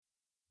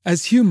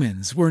As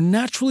humans, we're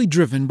naturally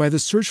driven by the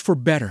search for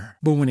better.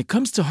 But when it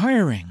comes to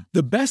hiring,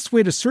 the best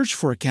way to search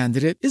for a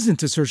candidate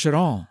isn't to search at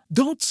all.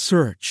 Don't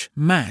search,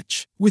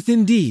 match with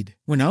Indeed.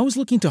 When I was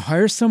looking to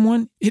hire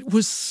someone, it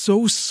was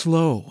so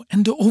slow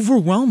and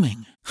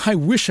overwhelming. I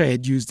wish I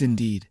had used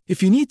Indeed.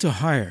 If you need to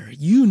hire,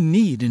 you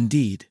need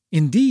Indeed.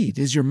 Indeed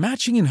is your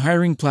matching and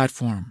hiring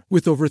platform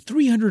with over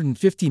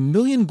 350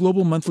 million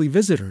global monthly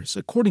visitors,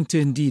 according to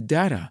Indeed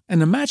data,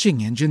 and a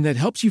matching engine that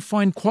helps you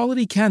find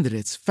quality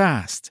candidates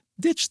fast.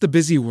 Ditch the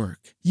busy work.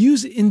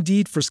 Use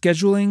Indeed for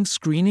scheduling,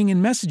 screening,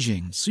 and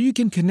messaging so you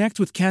can connect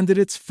with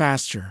candidates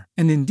faster.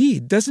 And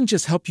Indeed doesn't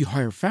just help you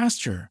hire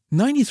faster.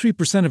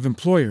 93% of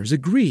employers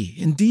agree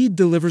Indeed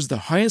delivers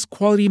the highest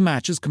quality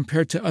matches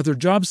compared to other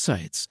job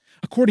sites,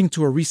 according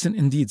to a recent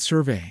Indeed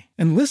survey.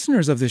 And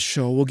listeners of this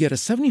show will get a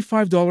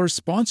 $75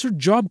 sponsored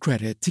job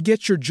credit to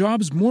get your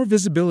jobs more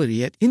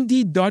visibility at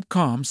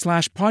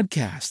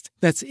Indeed.com/podcast.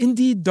 That's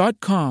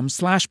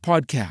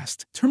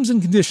Indeed.com/podcast. Terms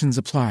and conditions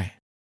apply.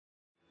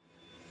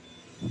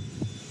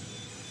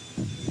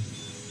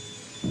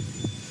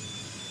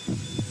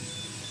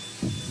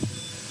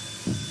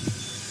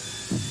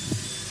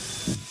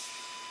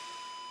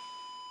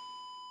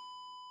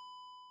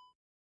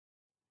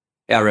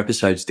 Our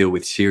episodes deal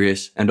with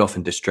serious and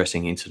often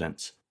distressing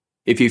incidents.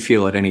 If you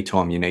feel at any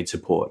time you need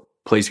support,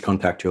 please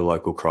contact your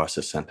local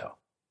crisis centre.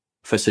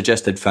 For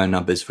suggested phone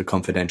numbers for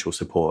confidential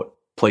support,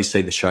 please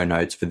see the show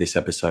notes for this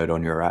episode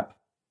on your app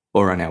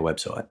or on our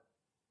website.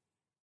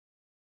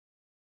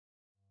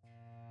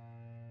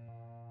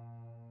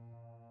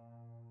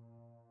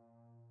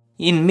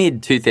 In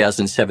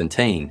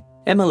mid-2017,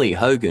 Emily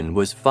Hogan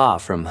was far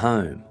from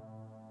home.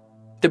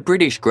 The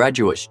British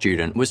graduate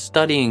student was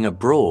studying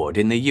abroad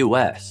in the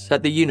US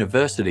at the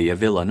University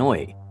of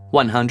Illinois,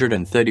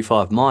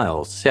 135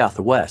 miles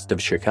southwest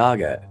of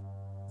Chicago.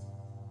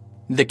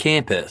 The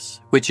campus,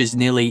 which is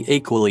nearly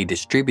equally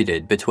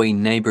distributed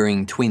between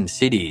neighbouring twin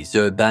cities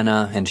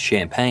Urbana and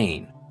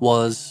Champaign,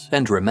 was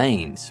and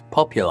remains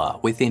popular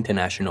with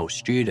international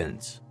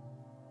students.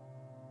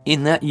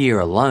 In that year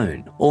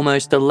alone,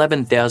 almost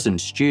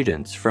 11,000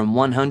 students from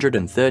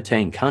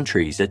 113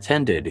 countries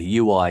attended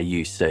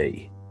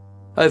UIUC.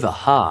 Over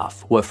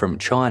half were from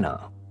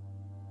China.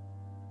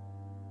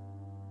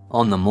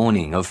 On the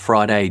morning of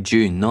Friday,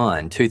 June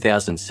 9,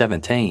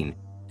 2017,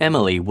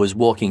 Emily was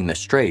walking the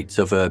streets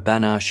of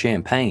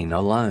Urbana-Champaign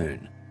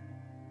alone.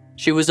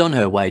 She was on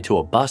her way to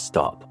a bus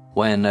stop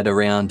when, at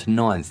around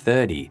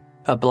 9:30,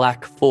 a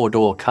black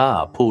four-door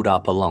car pulled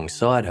up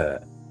alongside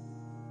her.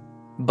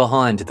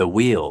 Behind the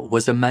wheel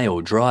was a male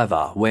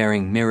driver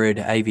wearing mirrored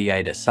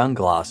aviator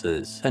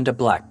sunglasses and a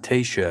black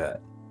t-shirt.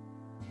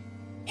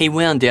 He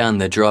wound down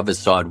the driver's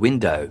side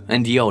window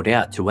and yelled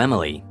out to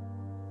Emily,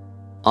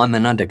 "I'm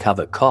an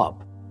undercover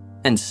cop,"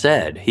 and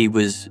said he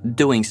was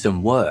doing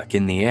some work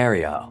in the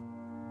area.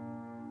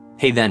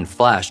 He then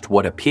flashed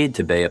what appeared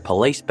to be a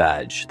police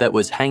badge that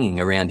was hanging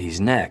around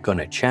his neck on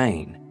a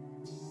chain.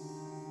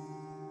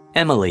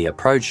 Emily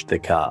approached the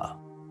car.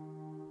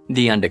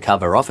 The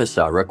undercover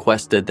officer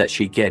requested that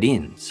she get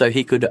in so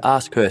he could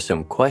ask her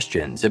some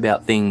questions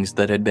about things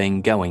that had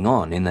been going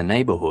on in the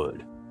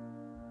neighbourhood.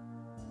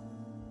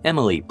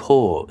 Emily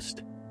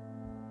paused.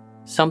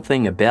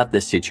 Something about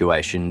the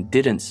situation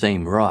didn't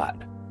seem right.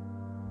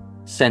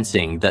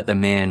 Sensing that the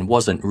man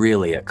wasn't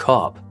really a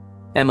cop,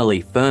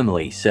 Emily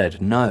firmly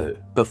said no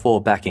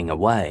before backing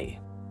away.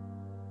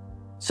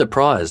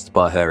 Surprised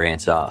by her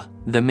answer,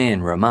 the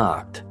man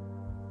remarked,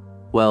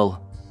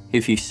 "Well,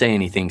 if you see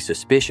anything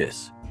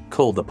suspicious,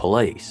 call the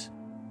police."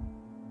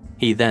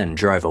 He then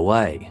drove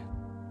away.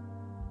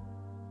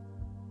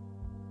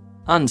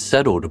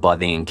 Unsettled by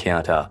the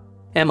encounter,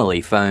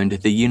 Emily phoned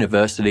the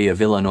University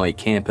of Illinois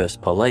campus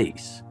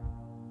police.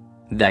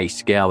 They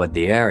scoured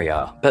the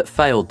area but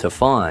failed to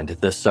find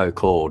the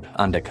so-called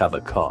undercover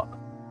cop.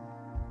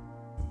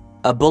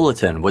 A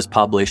bulletin was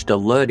published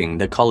alerting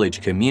the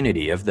college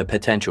community of the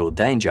potential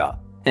danger,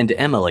 and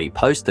Emily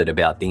posted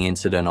about the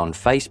incident on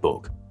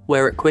Facebook,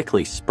 where it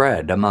quickly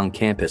spread among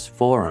campus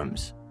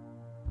forums.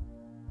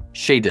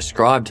 She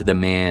described the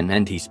man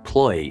and his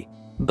ploy,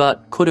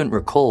 but couldn't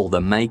recall the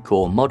make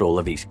or model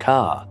of his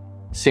car,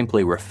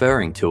 simply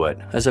referring to it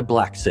as a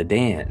black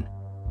sedan.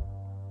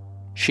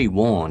 She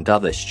warned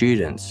other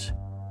students,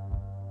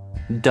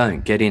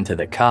 "Don't get into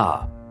the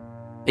car,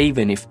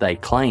 even if they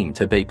claim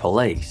to be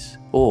police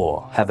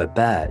or have a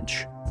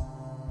badge."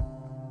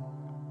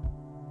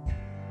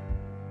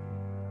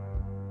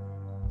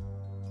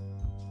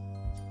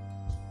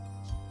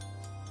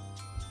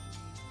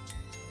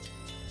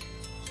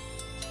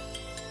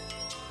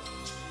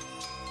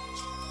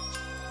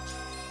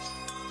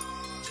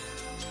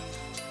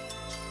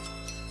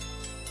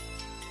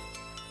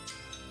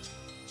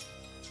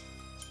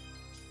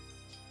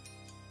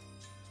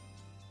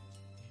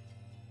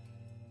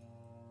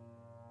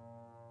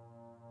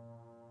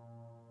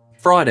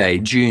 Friday,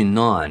 June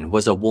 9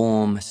 was a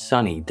warm,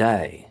 sunny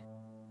day.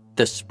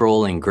 The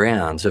sprawling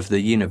grounds of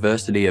the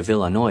University of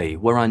Illinois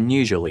were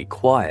unusually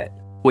quiet,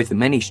 with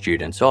many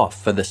students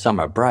off for the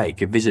summer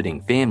break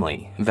visiting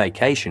family,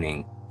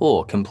 vacationing,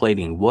 or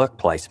completing work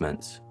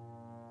placements.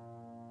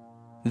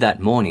 That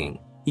morning,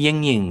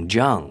 Yingying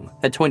Zhang,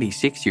 a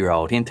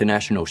 26-year-old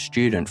international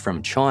student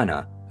from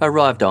China,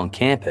 arrived on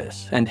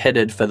campus and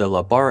headed for the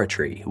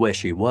laboratory where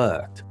she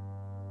worked.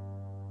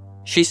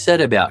 She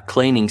set about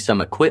cleaning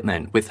some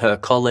equipment with her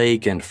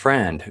colleague and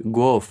friend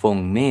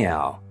Guofeng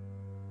Miao.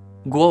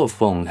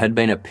 Guofeng had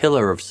been a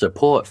pillar of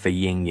support for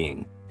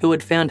Yingying, who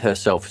had found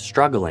herself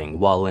struggling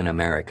while in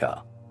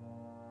America.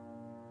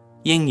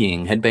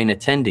 Yingying had been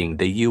attending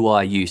the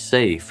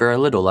UIUC for a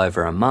little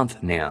over a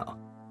month now.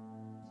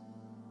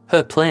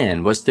 Her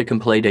plan was to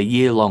complete a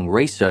year-long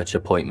research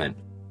appointment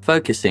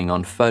focusing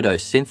on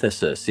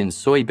photosynthesis in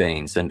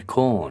soybeans and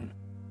corn.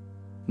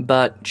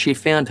 But she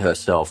found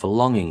herself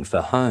longing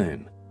for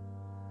home.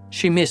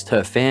 She missed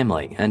her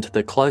family and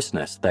the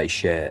closeness they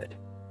shared.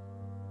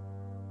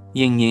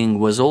 Yingying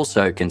was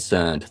also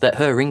concerned that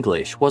her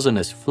English wasn't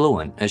as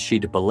fluent as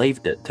she'd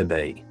believed it to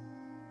be.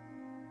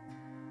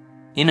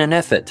 In an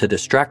effort to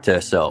distract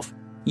herself,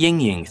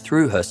 Yingying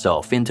threw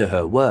herself into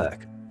her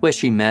work, where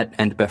she met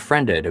and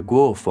befriended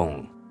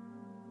Guofeng.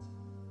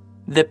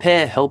 The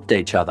pair helped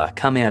each other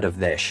come out of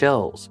their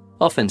shells,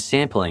 often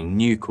sampling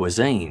new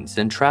cuisines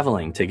and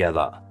travelling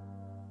together.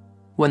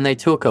 When they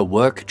took a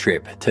work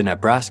trip to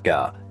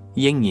Nebraska,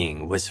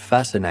 Yingying was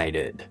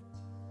fascinated.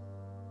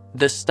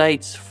 The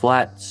state's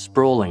flat,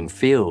 sprawling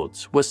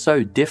fields were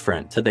so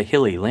different to the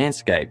hilly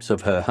landscapes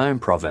of her home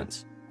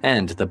province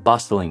and the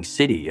bustling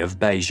city of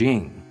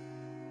Beijing.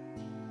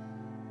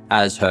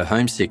 As her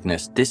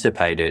homesickness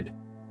dissipated,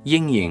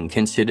 Yingying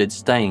considered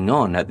staying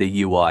on at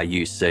the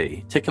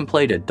UIUC to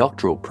complete a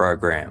doctoral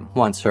program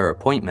once her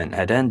appointment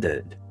had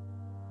ended.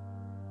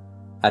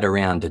 At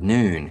around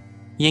noon,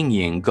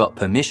 Yingying got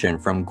permission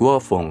from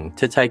Guofeng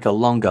to take a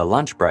longer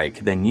lunch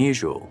break than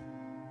usual.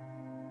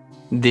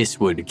 This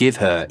would give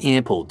her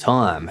ample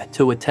time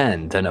to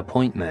attend an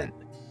appointment.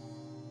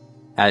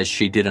 As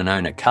she didn't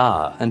own a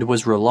car and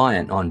was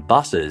reliant on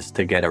buses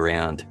to get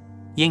around,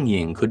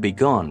 Yingying could be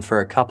gone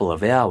for a couple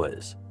of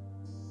hours.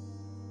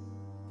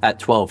 At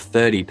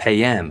 12:30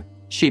 p.m,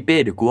 she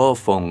bid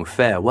Guofeng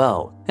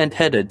farewell and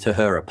headed to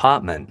her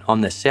apartment on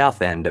the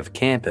south end of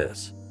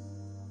campus.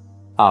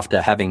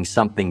 After having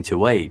something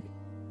to eat,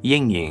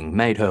 Yingying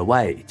made her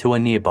way to a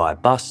nearby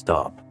bus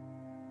stop.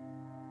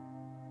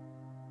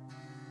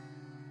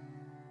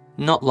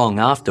 Not long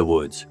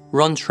afterwards,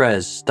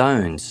 Rontrez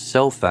Stone's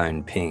cell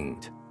phone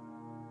pinged.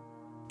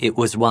 It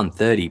was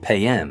 1:30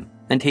 p.m,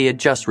 and he had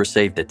just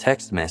received a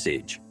text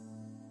message.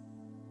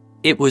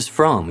 It was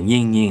from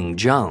Yingying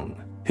Zhang,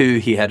 who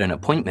he had an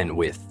appointment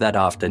with that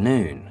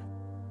afternoon.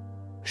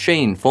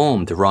 She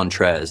informed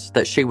Rontrez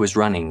that she was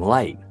running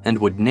late and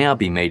would now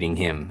be meeting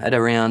him at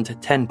around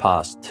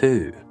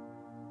 2:10.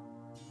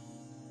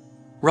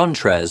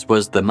 Rontrez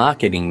was the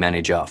marketing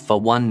manager for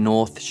One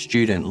North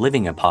Student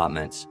Living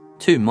Apartments,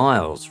 2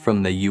 miles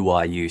from the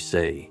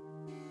UIUC.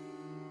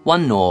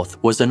 One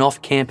North was an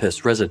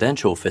off-campus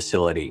residential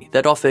facility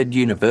that offered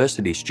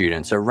university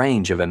students a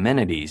range of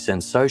amenities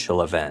and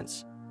social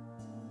events.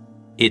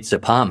 Its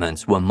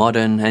apartments were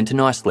modern and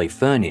nicely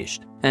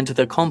furnished, and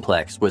the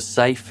complex was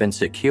safe and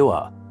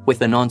secure,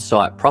 with an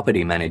on-site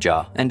property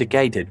manager and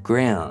gated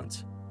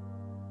grounds.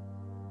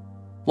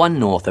 One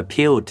North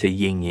appealed to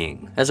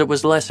Yingying as it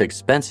was less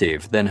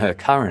expensive than her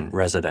current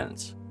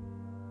residence.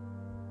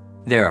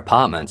 Their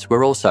apartments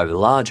were also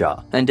larger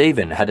and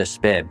even had a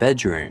spare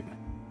bedroom.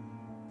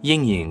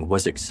 Yingying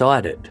was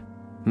excited.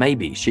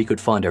 Maybe she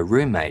could find a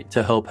roommate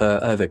to help her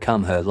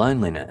overcome her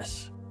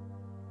loneliness.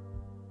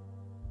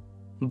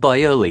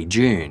 By early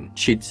June,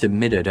 she'd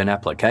submitted an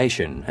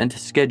application and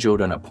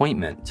scheduled an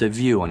appointment to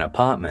view an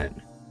apartment.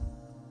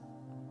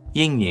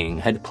 Yingying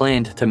had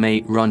planned to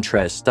meet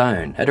Rontrez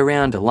Stone at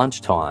around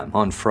lunchtime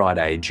on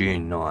Friday,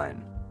 June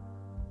 9.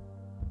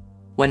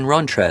 When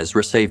Rontrez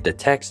received a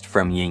text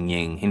from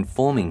Yingying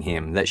informing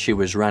him that she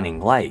was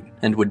running late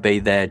and would be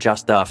there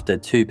just after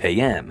 2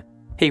 p.m,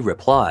 he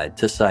replied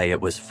to say it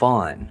was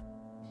fine.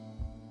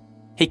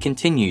 He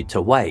continued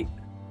to wait,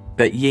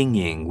 but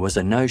Yingying was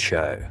a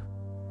no-show.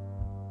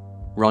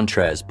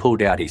 Rontrez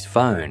pulled out his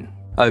phone,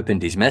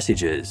 opened his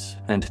messages,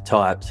 and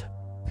typed,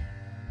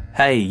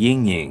 "Hey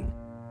Yingying,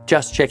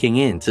 just checking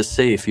in to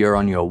see if you're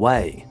on your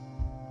way."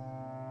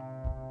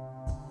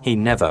 He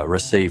never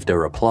received a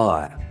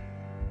reply.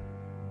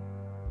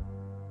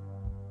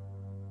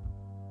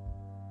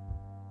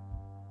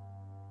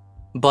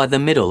 By the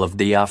middle of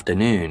the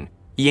afternoon,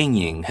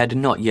 Yingying had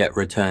not yet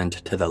returned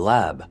to the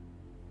lab.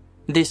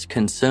 This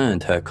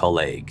concerned her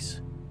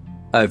colleagues.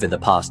 Over the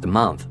past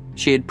month,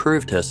 she had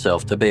proved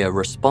herself to be a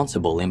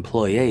responsible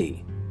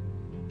employee.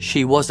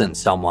 She wasn't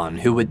someone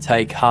who would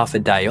take half a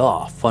day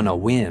off on a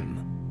whim.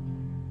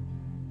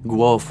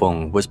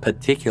 Guofeng was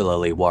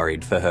particularly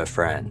worried for her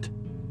friend.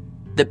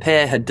 The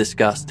pair had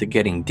discussed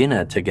getting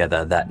dinner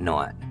together that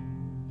night.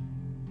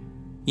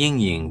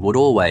 Yingying would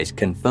always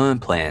confirm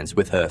plans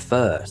with her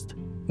first,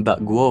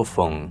 but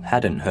Guofeng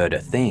hadn't heard a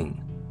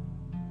thing.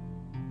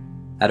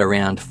 At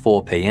around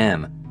 4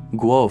 p.m,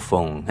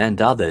 Guofeng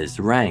and others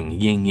rang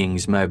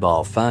Yingying's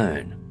mobile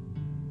phone.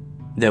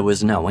 There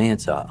was no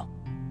answer.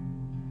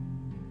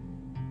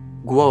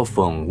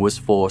 Guofeng was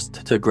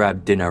forced to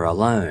grab dinner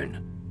alone.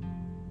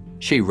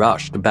 She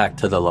rushed back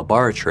to the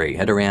laboratory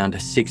at around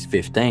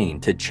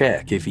 6:15 to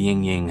check if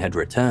Yingying had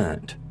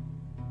returned.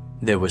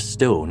 There was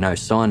still no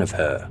sign of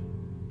her.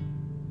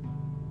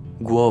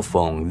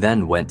 Guofeng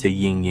then went to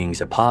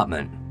Yingying's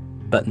apartment,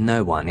 but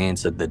no one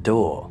answered the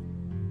door.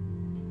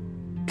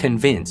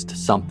 Convinced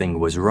something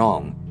was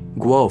wrong,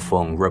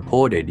 Guofeng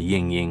reported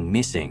Yingying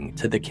missing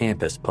to the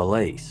campus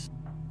police.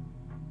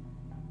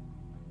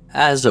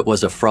 As it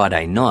was a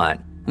Friday night,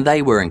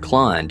 they were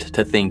inclined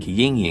to think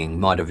Yingying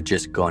might have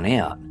just gone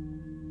out.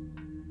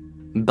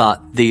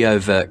 But the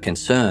overt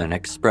concern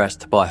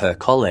expressed by her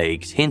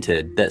colleagues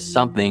hinted that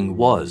something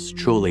was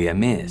truly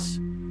amiss.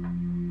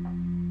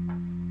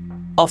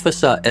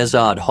 Officer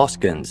Ezard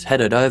Hoskins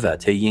headed over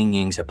to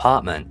Yingying's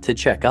apartment to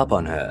check up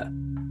on her,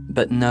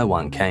 but no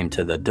one came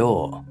to the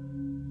door.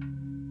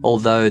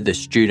 Although the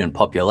student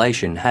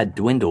population had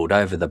dwindled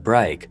over the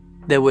break,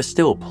 there were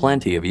still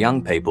plenty of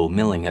young people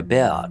milling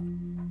about.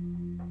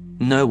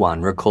 No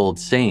one recalled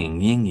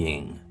seeing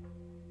Yingying.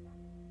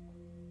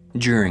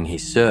 During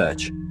his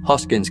search,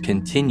 Hoskins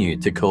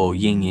continued to call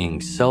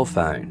Yingying's cell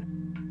phone.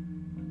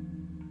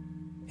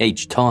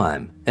 Each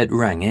time, it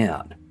rang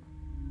out.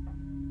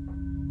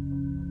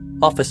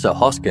 Officer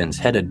Hoskins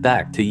headed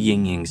back to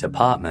Yingying's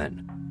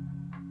apartment.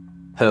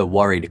 Her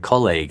worried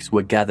colleagues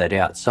were gathered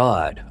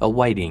outside,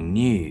 awaiting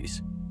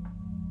news.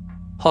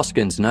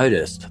 Hoskins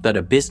noticed that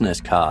a business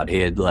card he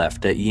had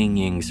left at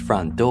Yingying's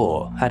front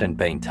door hadn't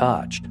been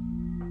touched.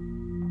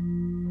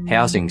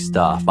 Housing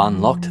staff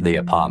unlocked the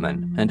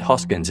apartment and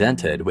Hoskins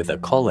entered with a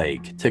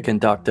colleague to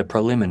conduct a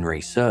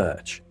preliminary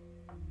search.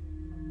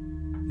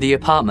 The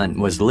apartment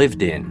was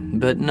lived in,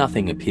 but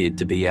nothing appeared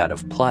to be out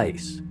of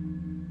place.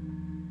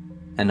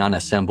 An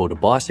unassembled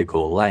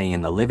bicycle lay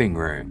in the living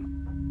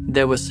room.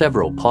 There were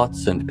several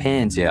pots and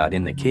pans out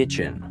in the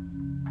kitchen.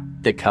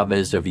 The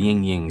covers of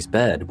Yingying's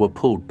bed were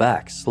pulled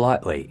back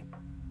slightly.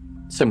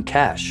 Some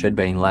cash had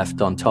been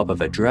left on top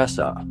of a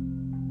dresser.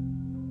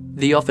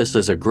 The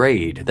officers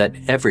agreed that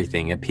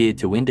everything appeared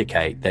to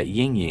indicate that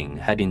Yingying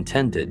had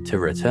intended to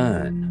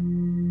return.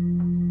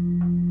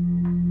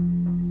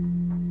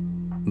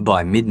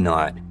 By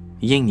midnight,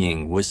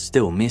 Yingying was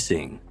still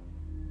missing.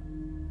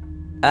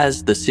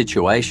 As the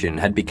situation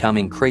had become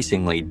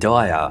increasingly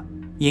dire,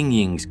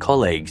 Yingying's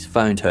colleagues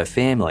phoned her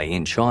family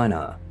in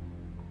China.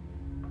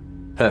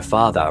 Her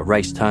father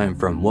raced home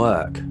from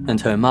work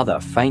and her mother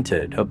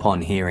fainted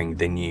upon hearing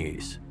the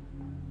news.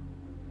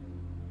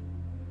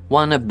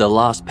 One of the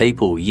last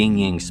people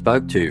Yingying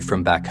spoke to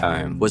from back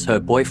home was her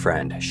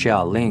boyfriend,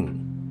 Xiao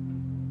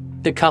Ling.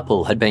 The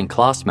couple had been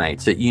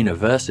classmates at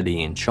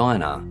university in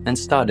China and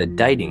started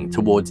dating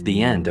towards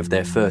the end of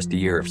their first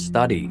year of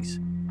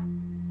studies.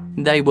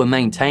 They were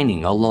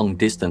maintaining a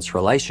long-distance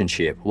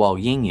relationship while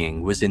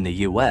Yingying was in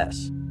the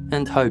US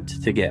and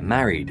hoped to get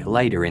married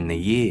later in the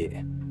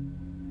year.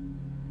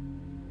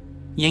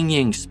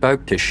 Yingying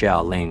spoke to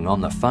Xiao Ling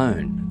on the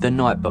phone the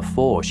night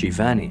before she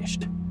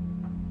vanished.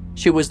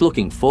 She was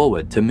looking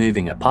forward to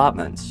moving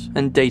apartments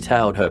and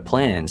detailed her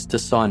plans to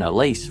sign a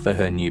lease for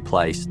her new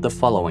place the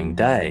following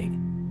day.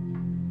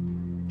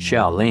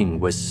 Xiao Ling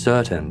was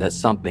certain that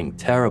something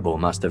terrible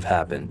must have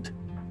happened.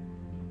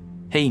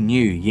 He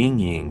knew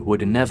Yingying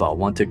would never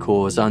want to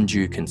cause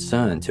undue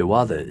concern to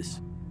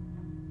others.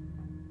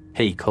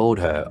 He called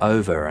her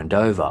over and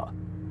over,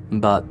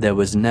 but there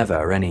was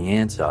never any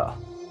answer.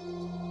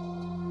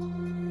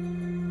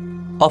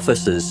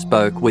 Officers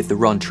spoke with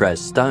Rontrez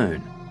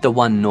Stone, the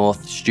One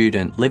North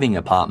Student Living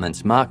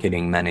Apartments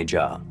marketing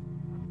manager.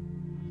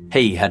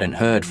 He hadn't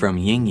heard from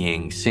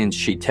Yingying since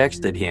she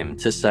texted him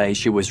to say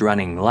she was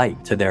running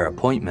late to their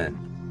appointment.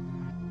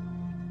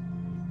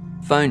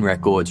 Phone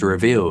records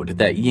revealed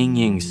that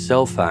Yingying's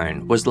cell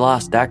phone was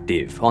last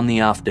active on the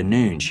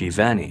afternoon she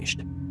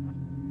vanished.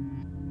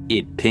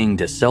 It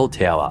pinged a cell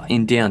tower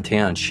in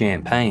downtown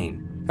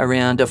Champaign,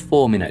 around a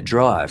 4-minute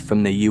drive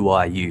from the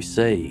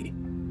UIUC.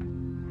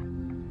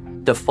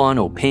 The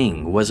final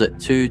ping was at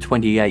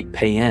 2:28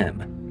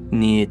 p.m,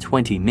 near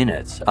 20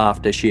 minutes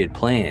after she had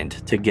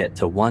planned to get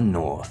to One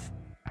North.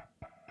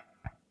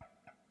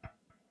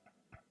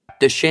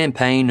 The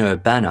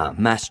Champaign-Urbana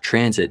Mass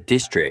Transit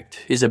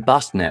District is a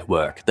bus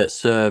network that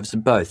serves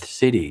both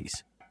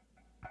cities.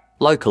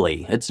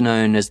 Locally, it's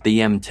known as the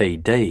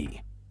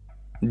MTD.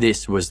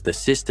 This was the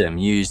system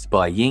used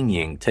by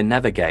Yingying to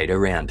navigate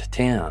around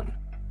town.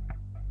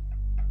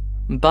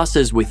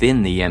 Buses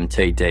within the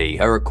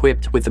MTD are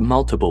equipped with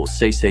multiple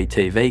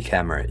CCTV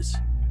cameras.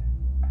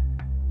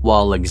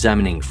 While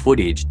examining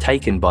footage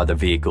taken by the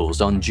vehicles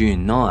on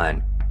June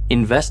 9,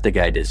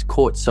 investigators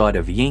caught sight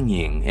of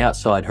Yingying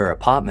outside her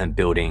apartment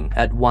building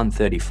at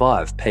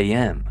 1:35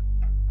 p.m.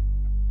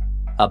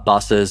 A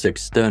bus's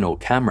external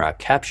camera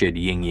captured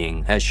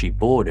Yingying as she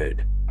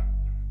boarded.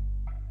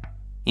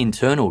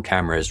 Internal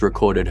cameras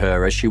recorded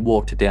her as she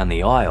walked down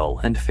the aisle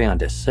and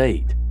found a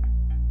seat.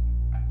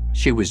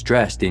 She was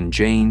dressed in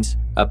jeans,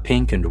 a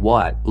pink and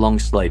white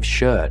long-sleeve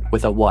shirt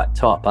with a white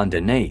top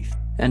underneath,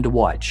 and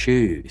white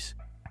shoes.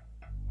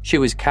 She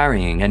was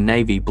carrying a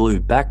navy blue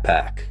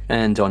backpack,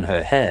 and on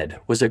her head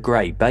was a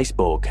grey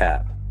baseball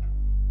cap.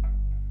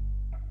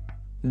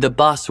 The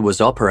bus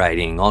was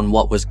operating on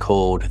what was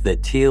called the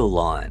Teal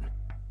Line.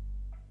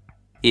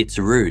 Its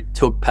route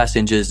took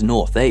passengers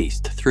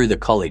northeast through the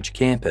college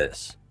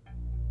campus.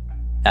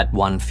 At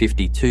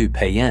 1:52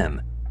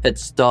 p.m, it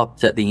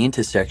stopped at the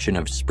intersection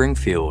of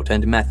Springfield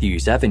and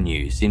Matthews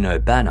Avenues in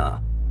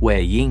Urbana, where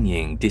Ying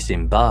Ying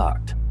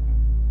disembarked.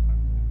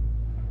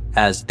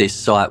 As this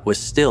site was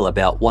still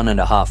about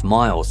 1.5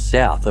 miles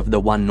south of the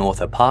One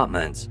North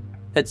apartments,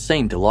 it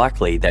seemed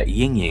likely that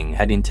Ying Ying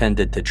had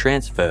intended to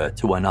transfer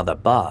to another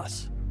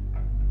bus.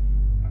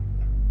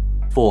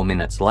 4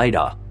 minutes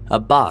later, a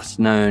bus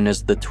known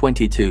as the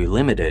 22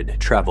 Limited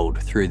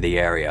travelled through the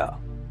area.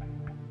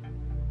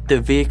 The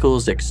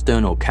vehicle's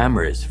external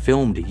cameras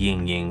filmed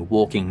Ying Ying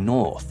walking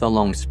north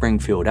along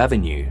Springfield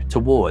Avenue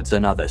towards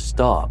another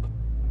stop.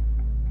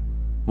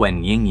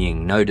 When Ying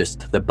Ying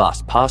noticed the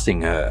bus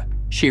passing her,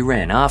 she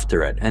ran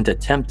after it and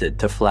attempted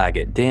to flag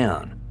it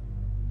down.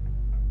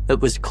 It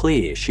was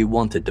clear she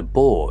wanted to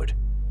board.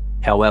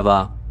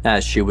 However,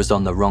 as she was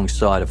on the wrong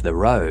side of the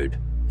road,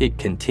 it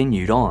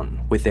continued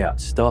on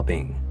without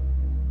stopping.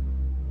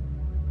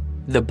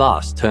 The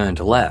bus turned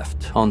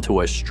left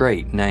onto a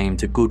street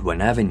named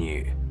Goodwin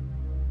Avenue.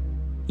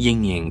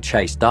 Ying Ying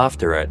chased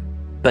after it,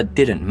 but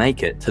didn't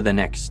make it to the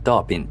next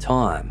stop in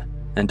time,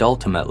 and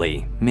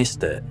ultimately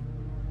missed it.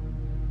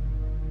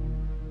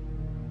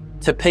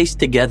 To piece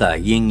together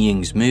Ying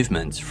Ying's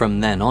movements from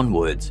then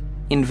onwards,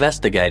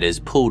 investigators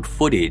pulled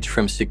footage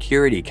from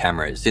security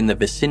cameras in the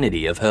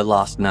vicinity of her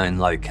last known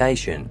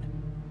location.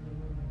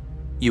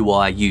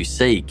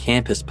 UIUC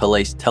Campus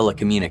Police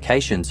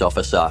Telecommunications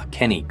Officer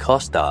Kenny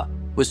Costa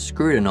was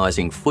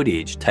scrutinising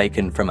footage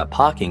taken from a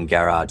parking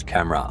garage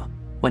camera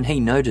when he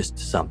noticed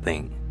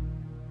something.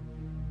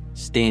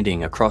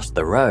 Standing across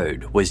the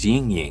road was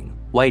Ying Ying,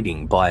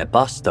 waiting by a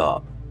bus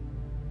stop.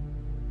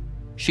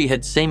 She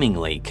had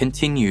seemingly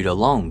continued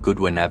along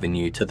Goodwin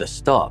Avenue to the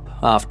stop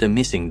after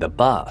missing the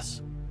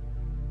bus.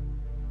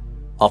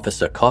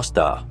 Officer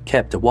Costa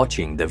kept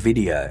watching the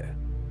video.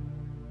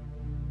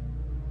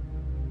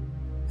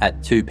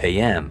 At 2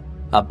 p.m,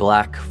 a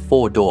black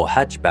 4-door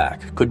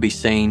hatchback could be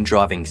seen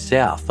driving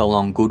south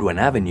along Goodwin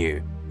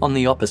Avenue on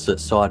the opposite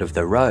side of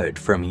the road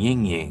from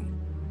Ying Ying.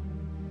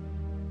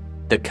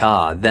 The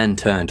car then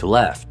turned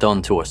left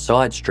onto a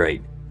side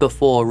street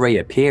before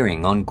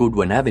reappearing on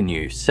Goodwin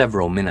Avenue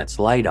several minutes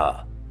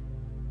later.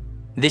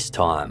 This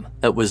time,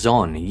 it was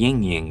on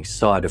Ying Ying's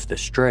side of the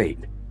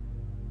street.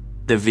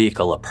 The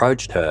vehicle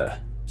approached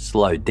her,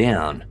 slowed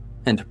down,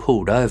 and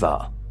pulled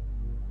over.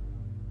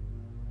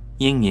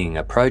 Ying Ying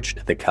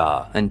approached the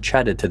car and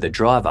chatted to the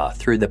driver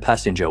through the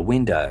passenger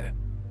window.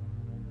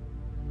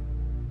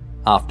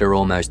 After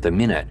almost a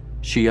minute,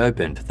 she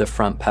opened the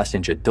front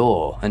passenger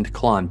door and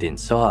climbed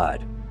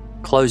inside,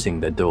 closing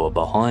the door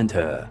behind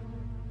her.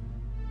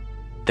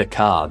 The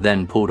car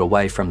then pulled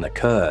away from the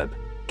curb,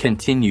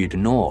 continued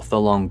north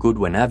along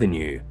Goodwin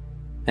Avenue,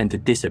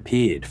 and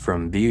disappeared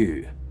from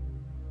view.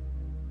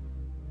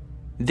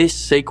 This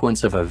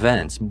sequence of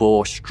events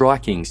bore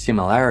striking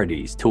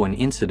similarities to an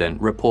incident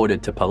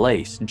reported to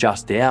police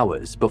just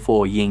hours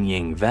before Ying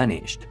Ying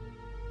vanished.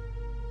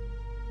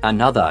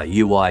 Another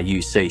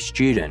UIUC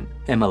student,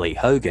 Emily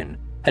Hogan,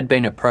 had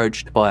been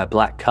approached by a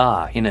black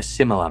car in a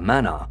similar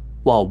manner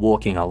while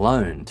walking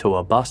alone to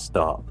a bus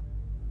stop.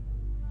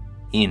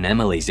 In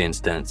Emily's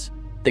instance,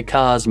 the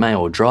car's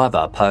male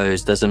driver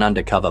posed as an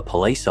undercover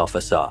police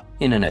officer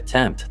in an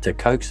attempt to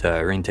coax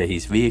her into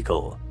his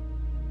vehicle.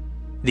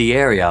 The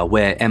area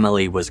where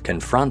Emily was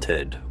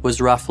confronted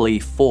was roughly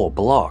 4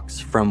 blocks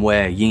from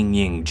where Ying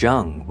Ying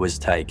Zheng was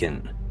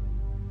taken.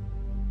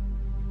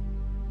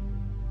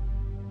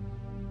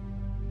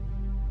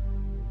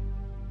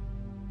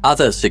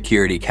 Other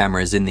security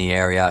cameras in the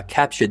area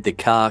captured the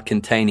car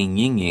containing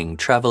Ying Ying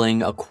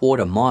travelling a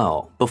 1/4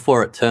 mile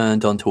before it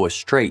turned onto a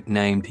street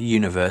named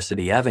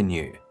University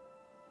Avenue.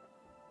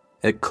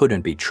 It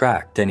couldn't be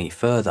tracked any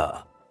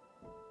further.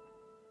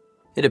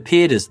 It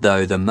appeared as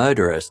though the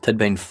motorist had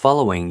been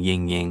following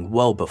Ying Ying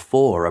well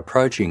before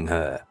approaching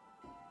her.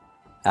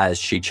 As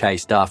she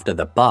chased after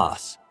the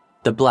bus,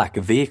 the black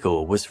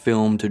vehicle was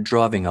filmed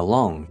driving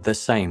along the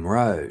same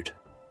road.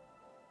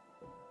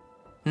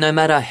 No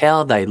matter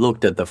how they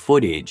looked at the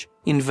footage,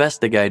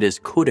 investigators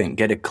couldn't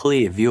get a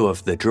clear view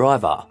of the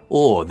driver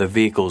or the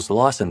vehicle's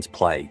license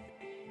plate.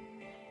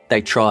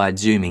 They tried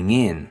zooming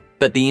in,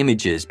 but the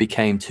images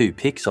became too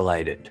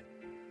pixelated.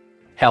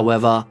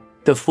 However,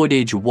 the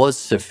footage was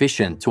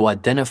sufficient to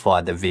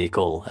identify the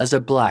vehicle as a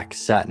black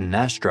Saturn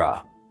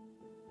Astra.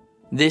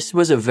 This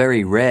was a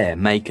very rare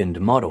make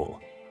and model.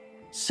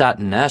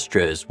 Saturn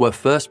Astras were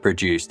first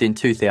produced in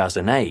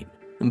 2008,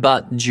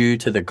 but due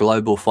to the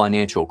global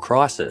financial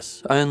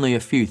crisis, only a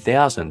few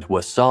thousand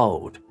were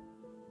sold.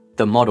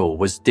 The model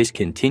was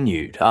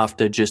discontinued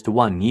after just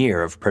 1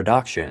 year of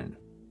production.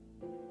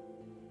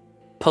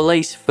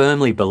 Police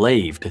firmly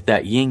believed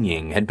that Ying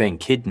Ying had been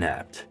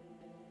kidnapped,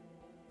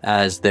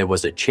 as there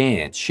was a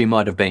chance she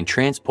might have been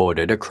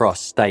transported across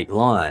state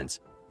lines,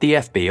 the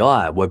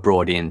FBI were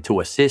brought in to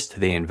assist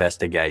the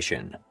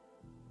investigation.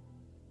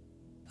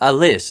 A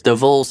list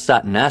of all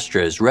Saturn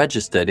Astras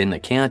registered in the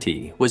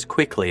county was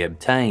quickly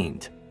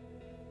obtained.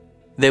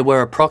 There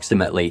were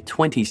approximately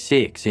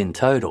 26 in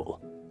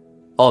total.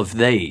 Of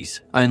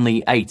these,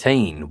 only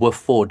 18 were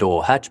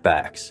four-door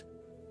hatchbacks.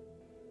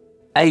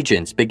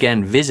 Agents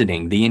began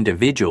visiting the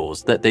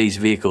individuals that these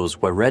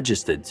vehicles were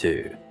registered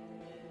to.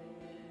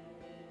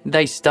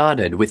 They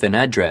started with an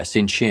address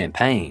in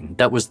Champaign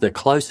that was the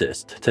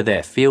closest to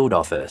their field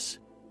office.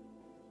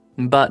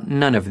 But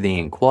none of the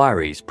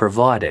inquiries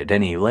provided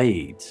any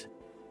leads.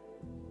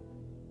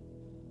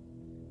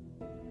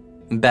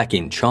 Back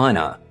in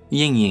China,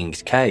 Ying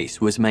Ying's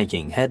case was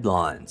making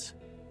headlines.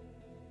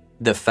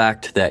 The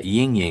fact that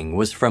Ying Ying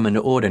was from an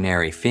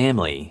ordinary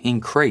family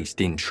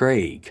increased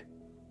intrigue.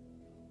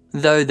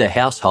 Though the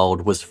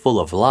household was full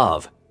of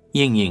love,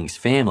 Ying Ying's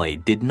family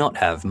did not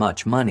have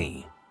much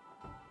money.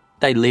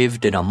 They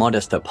lived in a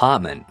modest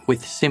apartment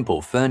with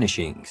simple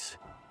furnishings.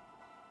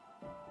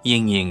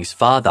 Ying Ying's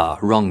father,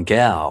 Rong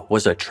Gao,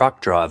 was a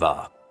truck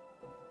driver.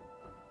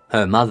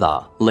 Her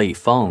mother, Li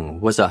Feng,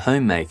 was a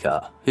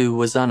homemaker who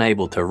was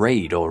unable to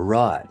read or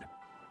write.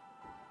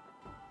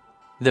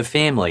 The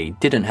family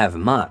didn't have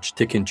much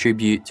to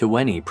contribute to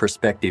any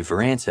prospective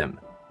ransom,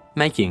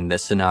 making the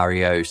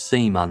scenario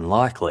seem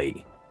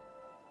unlikely.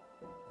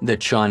 The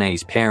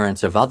Chinese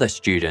parents of other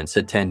students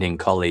attending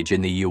college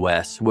in the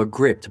US were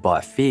gripped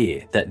by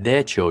fear that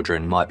their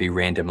children might be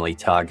randomly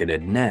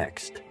targeted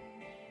next.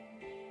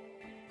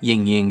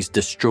 Ying Ying's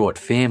distraught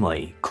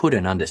family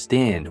couldn't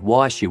understand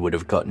why she would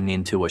have gotten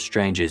into a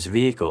stranger's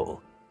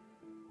vehicle.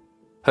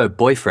 Her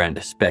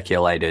boyfriend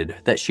speculated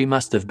that she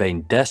must have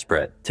been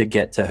desperate to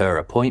get to her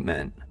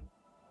appointment.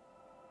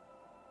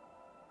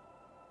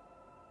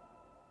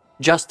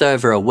 Just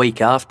over a week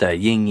after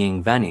Ying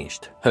Ying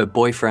vanished, her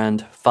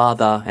boyfriend,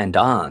 father and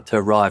aunt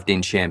arrived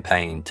in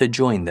Champaign to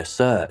join the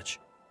search.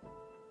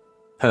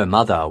 Her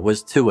mother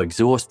was too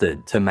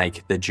exhausted to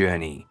make the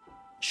journey.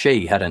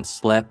 She hadn't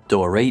slept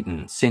or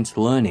eaten since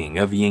learning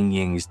of Ying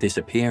Ying's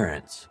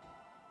disappearance.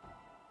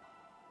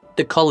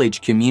 The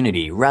college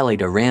community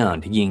rallied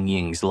around Ying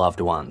Ying's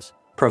loved ones,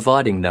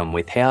 providing them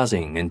with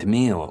housing and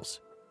meals.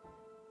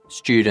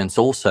 Students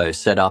also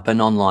set up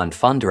an online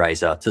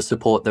fundraiser to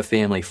support the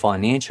family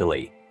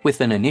financially,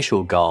 with an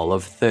initial goal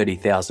of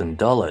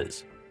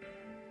 $30,000.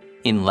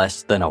 In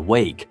less than a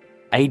week,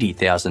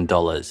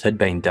 $80,000 had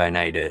been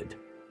donated.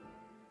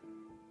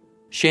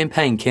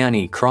 Champaign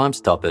County Crime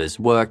Stoppers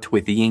worked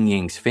with Ying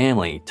Ying's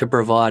family to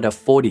provide a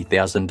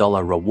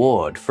 $40,000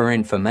 reward for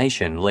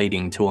information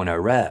leading to an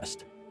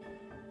arrest.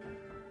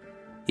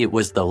 It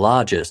was the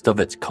largest of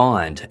its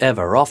kind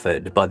ever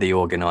offered by the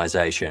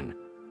organisation.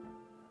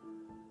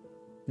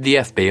 The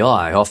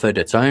FBI offered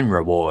its own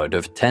reward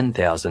of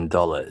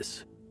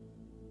 $10,000.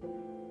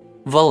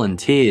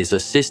 Volunteers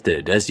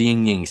assisted as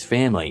Ying Ying's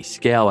family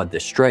scoured the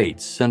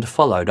streets and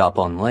followed up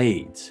on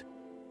leads.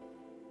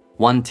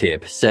 One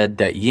tip said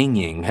that Ying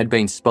Ying had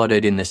been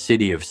spotted in the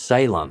city of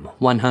Salem,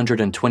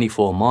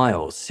 124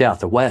 miles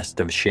southwest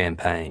of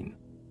Champaign.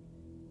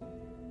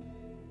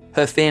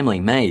 Her family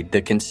made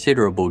the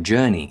considerable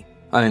journey,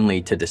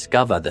 only to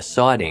discover the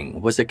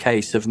sighting was a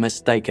case of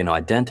mistaken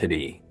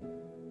identity.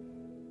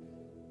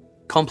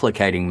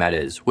 Complicating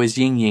matters was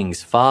Ying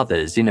Ying's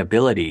father's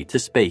inability to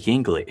speak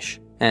English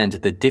and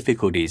the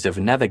difficulties of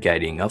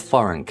navigating a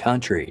foreign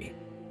country.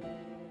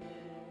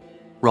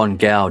 Ron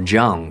Gao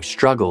Zhang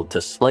struggled to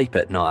sleep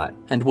at night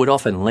and would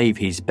often leave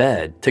his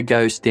bed to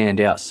go stand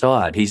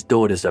outside his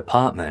daughter's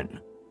apartment.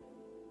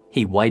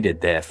 He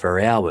waited there for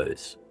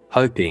hours,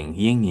 hoping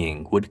Ying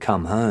Ying would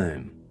come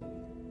home.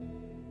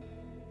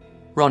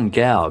 Ron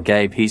Gao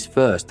gave his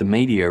first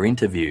media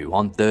interview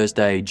on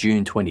Thursday,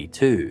 June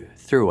 22,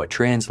 through a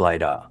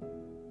translator.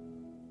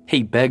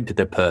 He begged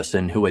the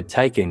person who had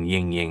taken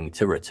Ying Ying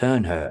to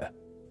return her,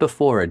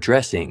 before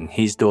addressing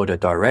his daughter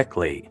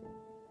directly.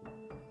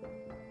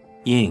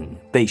 "Ying,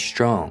 be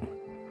strong.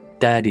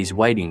 Dad is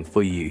waiting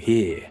for you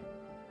here.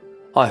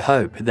 I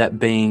hope that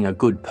being a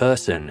good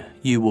person,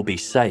 you will be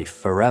safe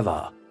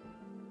forever.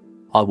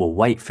 I will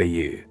wait for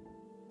you,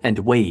 and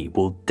we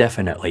will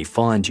definitely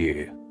find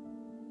you."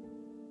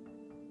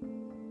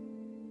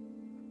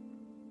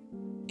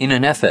 In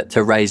an effort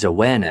to raise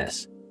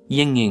awareness,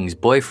 Ying Ying's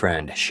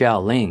boyfriend,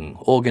 Xiao Ling,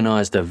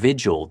 organised a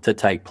vigil to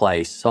take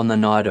place on the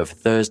night of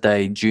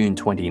Thursday, June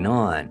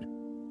 29.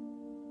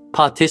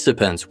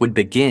 Participants would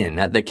begin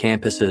at the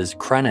campus's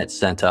Kranitz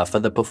Centre for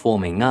the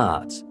Performing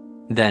Arts,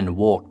 then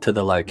walk to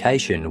the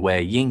location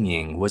where Ying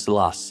Ying was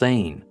last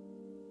seen.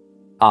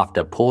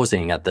 After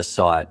pausing at the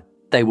site,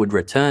 they would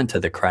return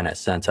to the Kranitz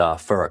Centre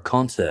for a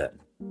concert.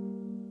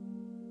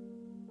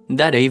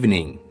 That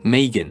evening,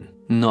 Megan,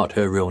 not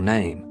her real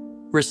name,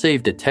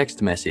 received a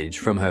text message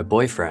from her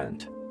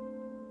boyfriend.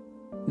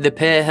 The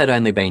pair had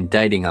only been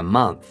dating a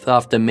month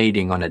after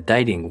meeting on a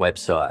dating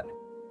website.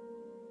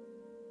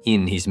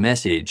 In his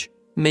message,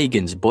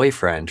 Megan's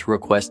boyfriend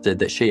requested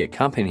that she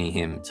accompany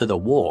him to the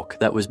walk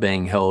that was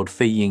being held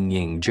for Ying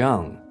Ying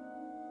Zhang.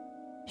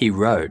 He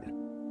wrote,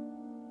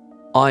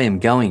 I am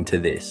going to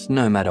this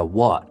no matter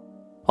what.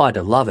 I'd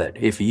love it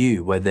if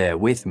you were there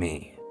with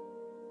me.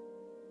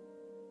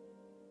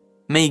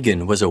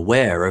 Megan was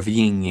aware of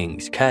Ying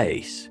Ying's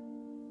case.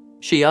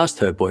 She asked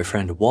her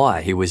boyfriend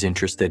why he was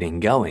interested in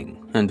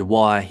going and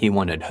why he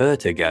wanted her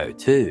to go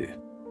too.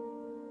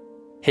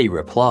 He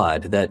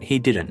replied that he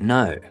didn't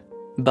know,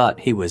 but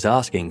he was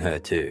asking her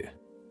to.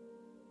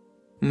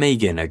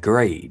 Megan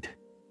agreed.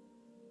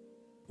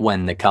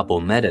 When the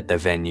couple met at the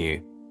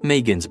venue,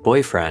 Megan's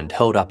boyfriend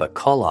held up a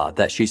collar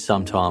that she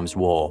sometimes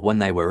wore when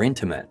they were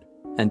intimate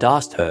and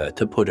asked her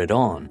to put it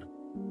on.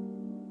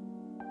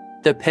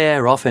 The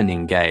pair often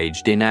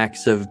engaged in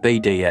acts of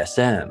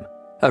BDSM,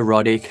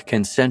 erotic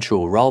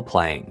consensual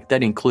role-playing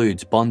that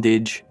includes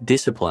bondage,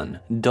 discipline,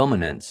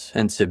 dominance,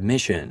 and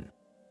submission.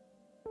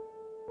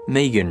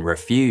 Megan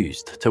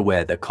refused to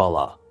wear the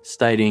collar,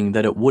 stating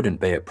that it wouldn't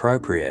be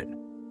appropriate.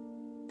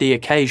 The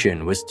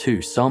occasion was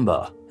too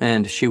somber,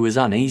 and she was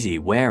uneasy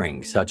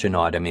wearing such an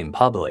item in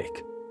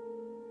public.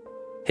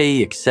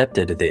 He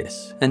accepted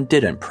this and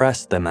didn't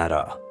press the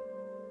matter.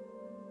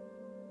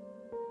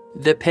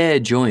 The pair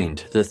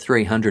joined the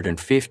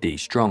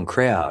 350-strong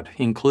crowd,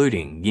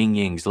 including Ying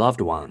Ying's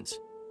loved ones,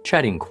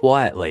 chatting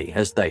quietly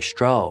as they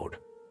strolled.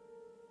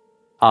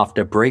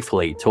 After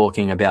briefly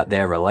talking about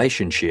their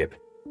relationship,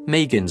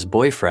 Megan's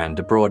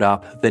boyfriend brought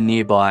up the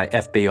nearby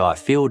FBI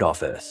field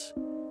office.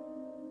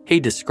 He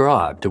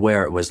described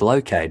where it was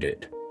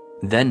located,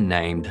 then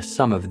named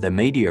some of the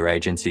media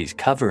agencies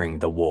covering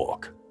the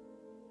walk.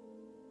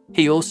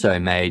 He also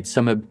made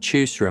some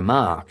obtuse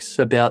remarks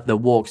about the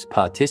walk's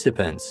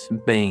participants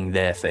being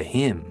there for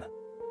him.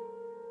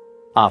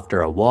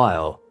 After a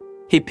while,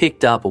 he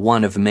picked up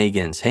one of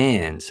Megan's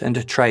hands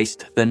and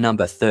traced the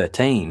number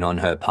 13 on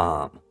her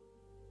palm.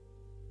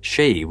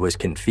 She was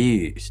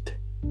confused.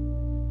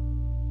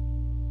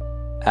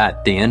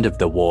 At the end of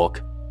the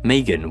walk,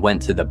 Megan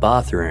went to the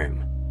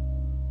bathroom.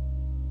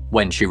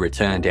 When she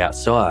returned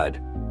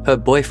outside, her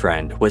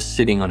boyfriend was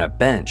sitting on a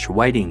bench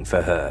waiting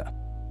for her.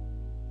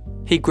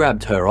 He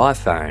grabbed her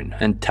iPhone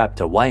and tapped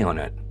away on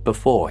it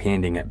before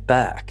handing it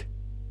back.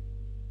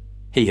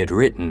 He had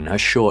written a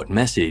short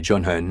message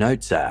on her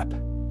notes app.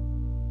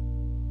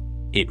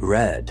 It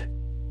read,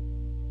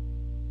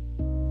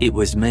 "It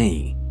was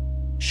me.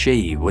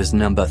 She was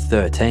number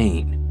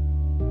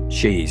 13.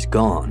 She's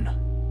gone.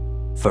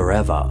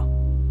 Forever."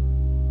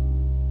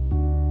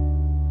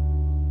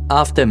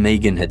 After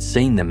Megan had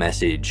seen the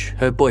message,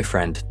 her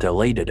boyfriend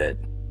deleted it.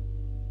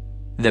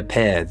 The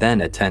pair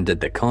then attended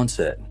the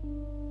concert.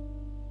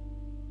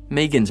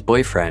 Megan's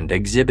boyfriend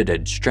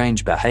exhibited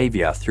strange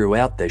behaviour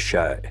throughout the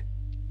show.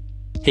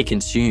 He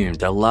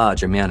consumed a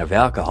large amount of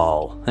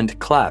alcohol and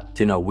clapped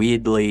in a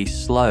weirdly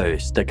slow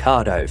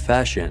staccato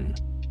fashion.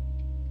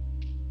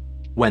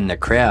 When the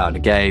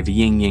crowd gave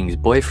Ying Ying's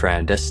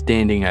boyfriend a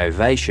standing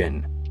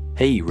ovation,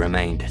 he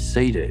remained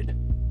seated.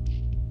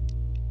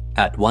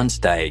 At one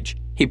stage,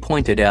 he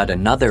pointed out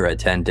another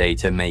attendee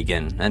to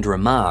Megan and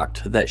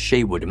remarked that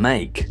she would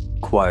make,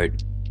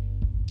 quote,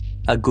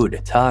 "a good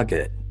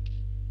target."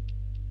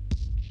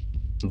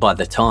 By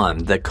the time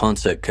the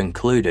concert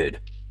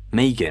concluded,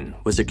 Megan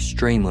was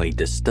extremely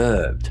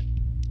disturbed.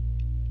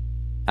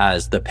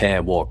 As the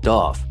pair walked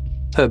off,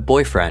 her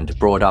boyfriend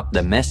brought up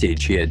the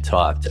message he had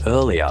typed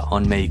earlier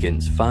on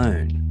Megan's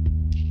phone.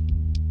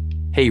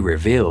 He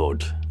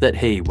revealed that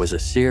he was a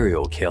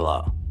serial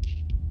killer.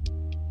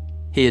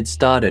 He had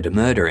started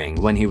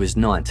murdering when he was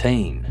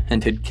 19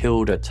 and had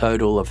killed a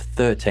total of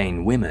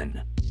 13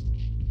 women.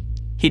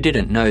 He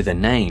didn't know the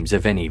names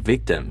of any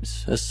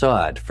victims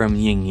aside from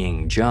Ying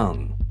Ying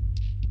Zhang.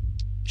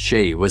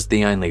 She was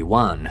the only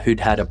one who'd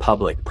had a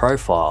public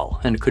profile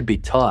and could be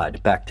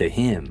tied back to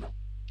him.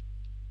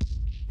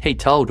 He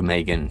told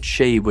Megan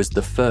she was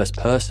the first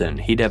person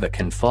he'd ever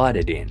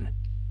confided in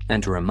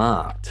and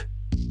remarked,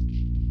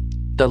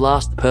 "The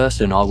last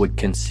person I would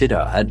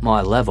consider at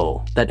my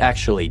level that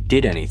actually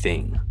did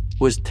anything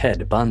was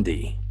Ted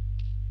Bundy.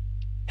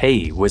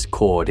 He was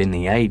caught in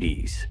the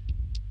 80s.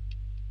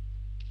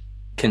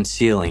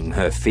 Concealing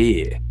her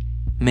fear,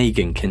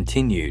 Megan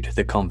continued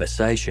the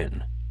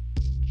conversation.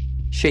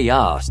 She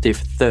asked if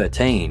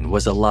 13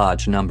 was a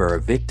large number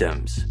of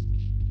victims.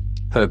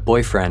 Her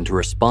boyfriend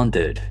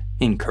responded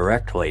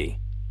incorrectly.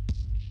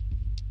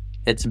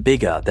 "It's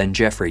bigger than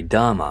Jeffrey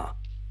Dahmer,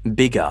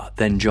 bigger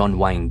than John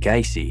Wayne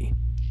Gacy.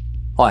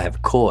 I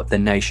have caught the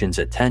nation's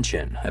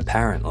attention,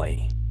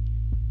 apparently."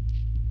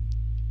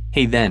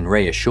 He then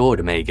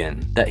reassured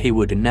Megan that he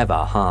would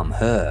never harm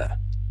her.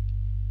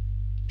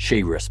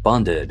 She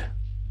responded,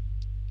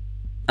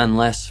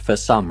 "Unless for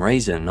some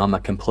reason I'm a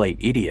complete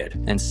idiot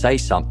and say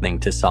something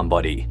to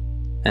somebody,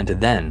 and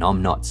then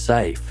I'm not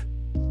safe."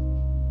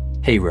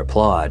 He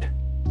replied,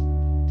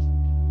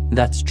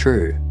 "That's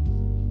true."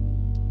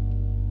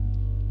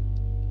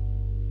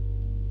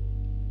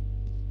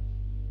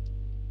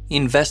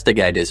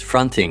 Investigators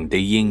fronting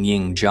the Ying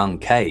Ying Zhang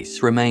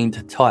case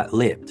remained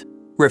tight-lipped,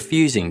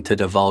 refusing to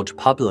divulge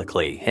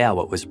publicly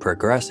how it was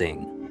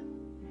progressing.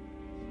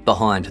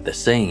 Behind the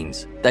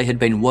scenes, they had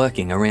been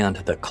working around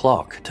the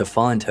clock to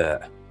find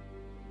her.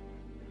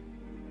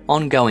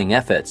 ongoing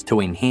efforts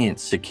to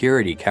enhance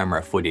security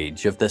camera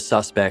footage of the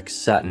suspect's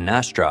Saturn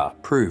Astra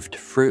proved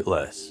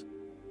fruitless.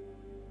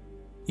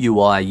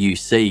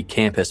 UIUC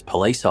campus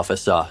police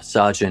officer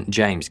Sergeant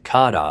James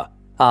Carter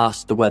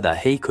asked whether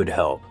he could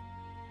help.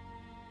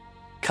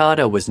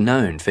 Carter was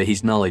known for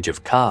his knowledge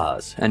of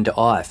cars and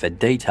eye for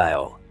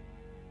detail.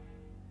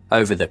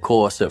 Over the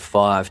course of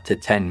 5 to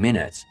 10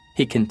 minutes,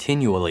 he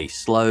continually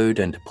slowed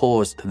and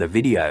paused the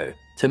video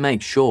to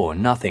make sure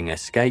nothing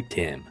escaped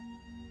him.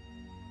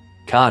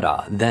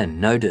 Carter then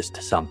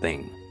noticed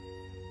something.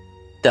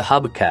 The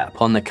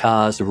hubcap on the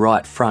car's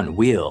right front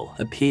wheel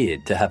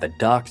appeared to have a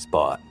dark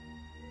spot.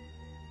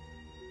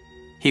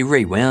 He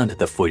rewound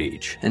the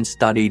footage and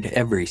studied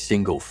every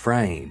single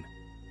frame.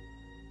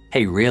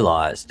 He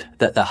realised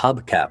that the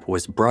hubcap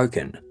was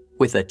broken,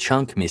 with a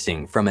chunk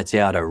missing from its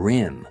outer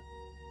rim.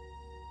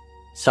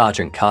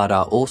 Sergeant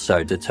Carter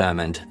also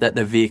determined that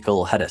the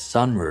vehicle had a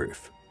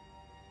sunroof.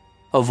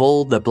 Of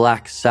all the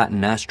black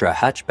Saturn Astra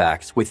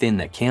hatchbacks within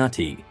the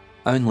county,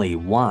 only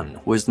one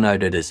was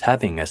noted as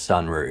having a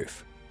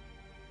sunroof.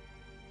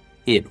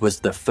 It was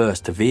the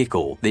first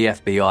vehicle the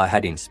FBI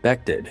had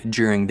inspected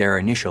during their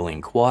initial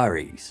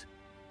inquiries.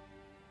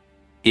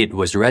 It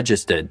was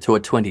registered to a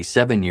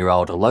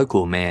 27-year-old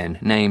local man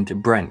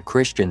named Brent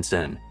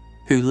Christensen,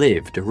 who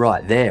lived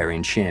right there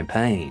in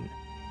Champaign.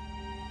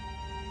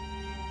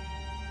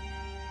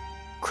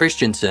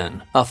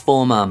 Christensen, a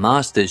former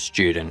master's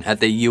student at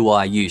the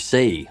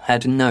UIUC,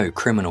 had no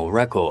criminal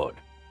record.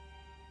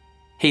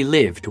 He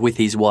lived with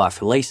his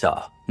wife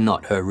Lisa,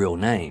 not her real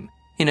name,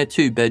 in a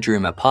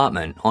 2-bedroom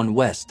apartment on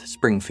West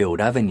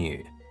Springfield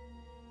Avenue.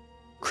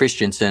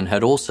 Christensen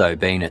had also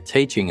been a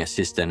teaching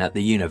assistant at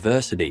the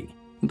university,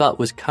 but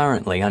was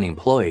currently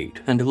unemployed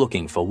and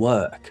looking for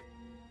work.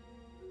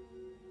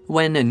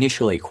 When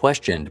initially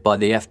questioned by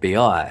the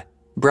FBI,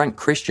 Brent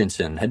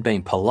Christensen had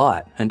been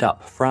polite and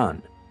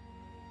upfront.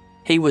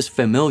 He was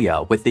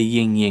familiar with the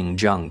Ying Ying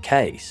Zheng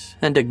case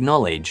and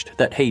acknowledged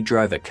that he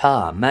drove a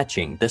car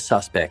matching the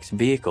suspect's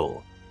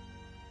vehicle.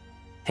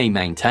 He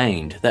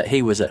maintained that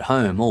he was at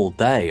home all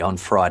day on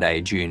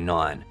Friday, June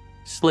 9,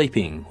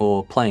 sleeping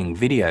or playing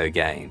video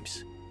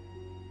games.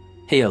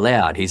 He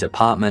allowed his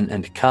apartment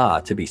and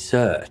car to be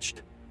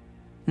searched.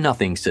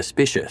 Nothing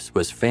suspicious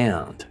was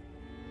found.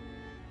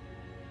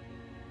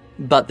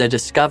 But the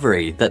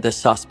discovery that the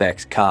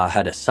suspect's car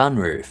had a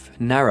sunroof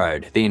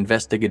narrowed the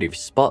investigative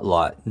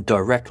spotlight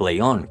directly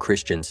on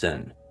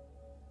Christensen.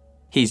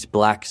 His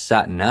black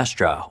Saturn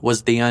Astra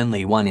was the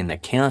only one in the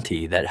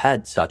county that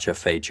had such a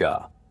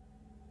feature.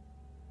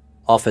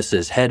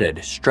 Officers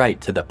headed straight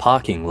to the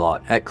parking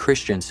lot at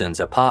Christensen's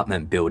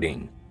apartment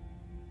building.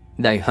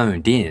 They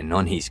honed in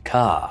on his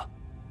car.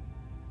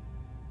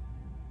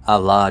 A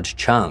large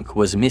chunk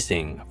was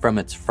missing from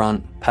its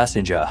front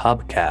passenger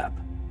hubcap.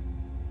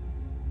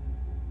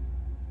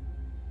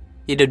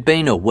 It had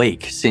been a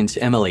week since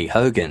Emily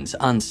Hogan's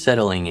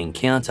unsettling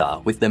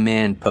encounter with the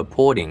man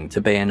purporting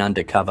to be an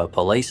undercover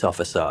police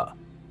officer.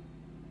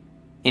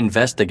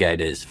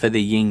 Investigators for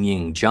the Ying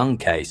Ying Zheng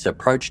case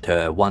approached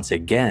her once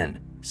again,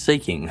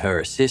 seeking her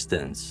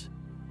assistance.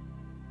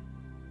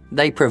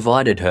 They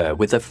provided her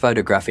with a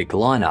photographic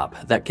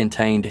lineup that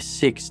contained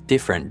 6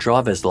 different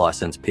driver's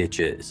license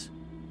pictures.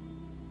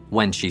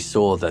 When she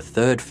saw the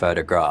third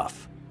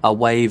photograph, a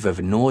wave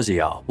of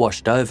nausea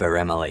washed over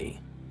Emily.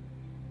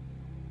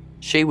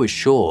 She was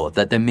sure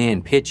that the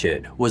man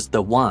pictured was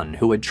the one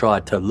who had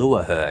tried to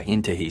lure her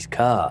into his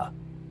car.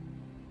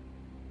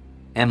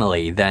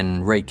 Emily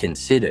then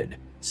reconsidered,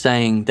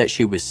 saying that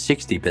she was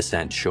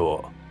 60%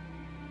 sure.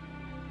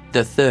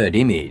 The third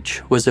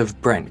image was of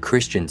Brent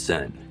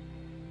Christensen.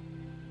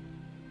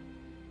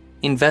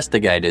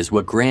 Investigators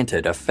were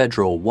granted a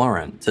federal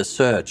warrant to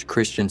search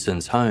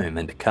Christensen's home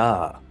and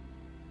car.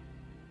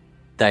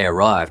 They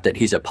arrived at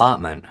his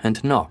apartment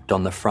and knocked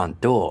on the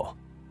front door.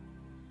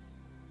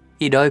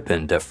 It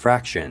opened a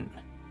fraction.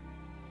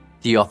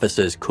 The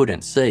officers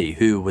couldn't see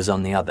who was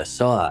on the other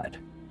side.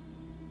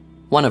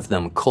 One of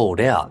them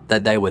called out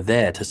that they were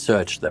there to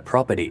search the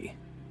property.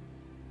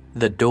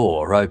 The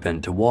door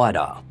opened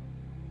wider.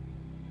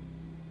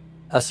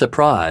 A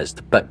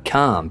surprised but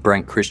calm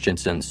Brent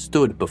Christensen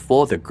stood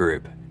before the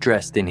group,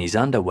 dressed in his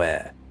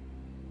underwear.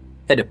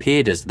 It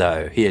appeared as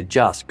though he had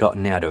just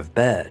gotten out of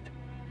bed.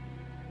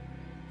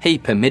 He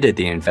permitted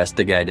the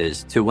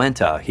investigators to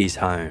enter his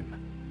home.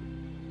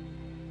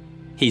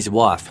 His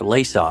wife,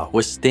 Lisa,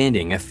 was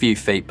standing a few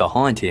feet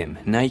behind him,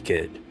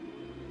 naked.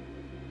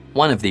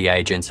 One of the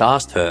agents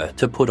asked her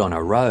to put on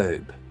a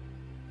robe.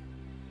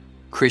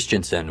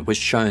 Christensen was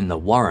shown the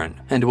warrant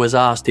and was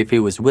asked if he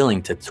was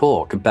willing to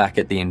talk back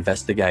at the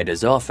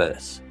investigator's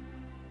office.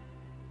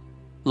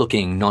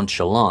 Looking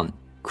nonchalant,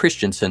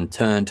 Christensen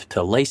turned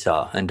to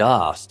Lisa and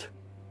asked,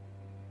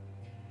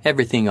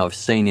 "Everything I've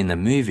seen in the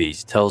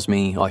movies tells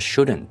me I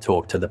shouldn't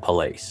talk to the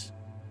police.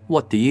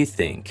 What do you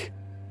think?"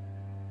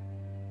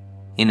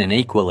 In an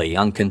equally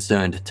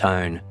unconcerned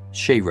tone,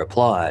 she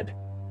replied,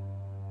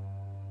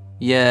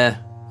 "Yeah,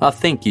 I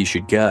think you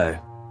should go."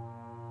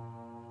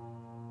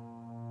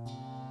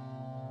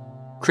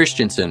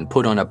 Christensen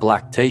put on a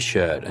black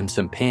t-shirt and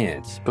some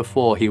pants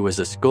before he was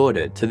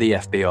escorted to the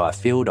FBI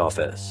field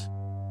office.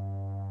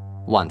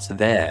 Once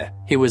there,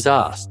 he was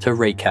asked to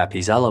recap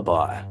his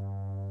alibi.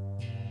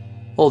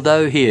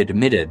 Although he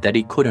admitted that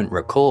he couldn't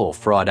recall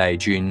Friday,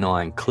 June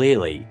 9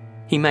 clearly,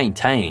 he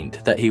maintained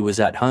that he was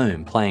at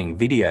home playing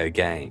video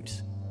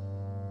games.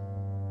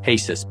 He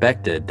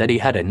suspected that he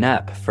had a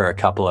nap for a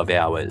couple of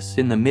hours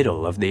in the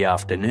middle of the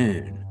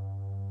afternoon.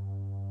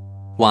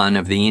 One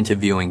of the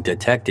interviewing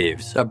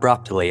detectives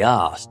abruptly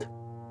asked,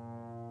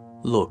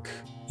 "Look,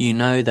 you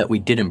know that we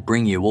didn't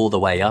bring you all the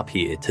way up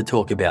here to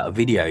talk about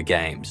video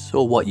games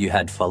or what you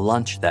had for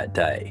lunch that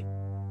day.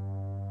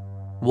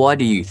 Why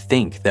do you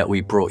think that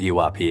we brought you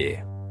up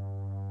here?"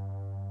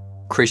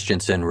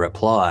 Christensen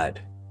replied,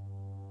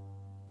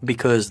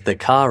 "Because the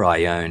car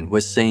I own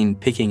was seen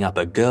picking up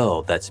a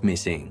girl that's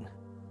missing."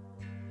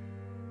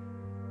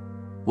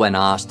 When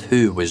asked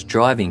who was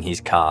driving his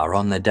car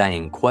on the day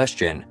in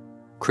question,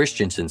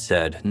 Christensen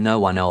said no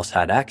one else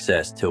had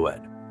access to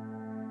it.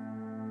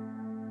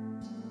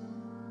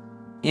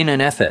 In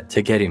an effort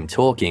to get him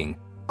talking,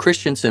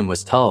 Christensen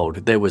was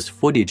told there was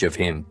footage of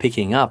him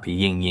picking up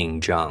Ying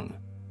Ying Zhang.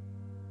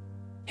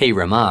 He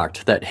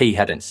remarked that he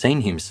hadn't seen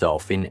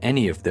himself in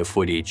any of the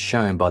footage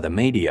shown by the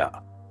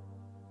media.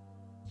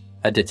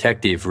 A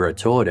detective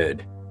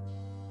retorted,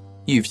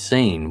 "You've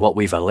seen what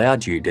we've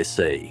allowed you to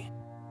see."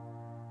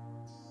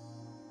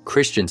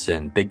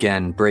 Christensen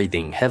began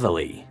breathing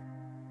heavily.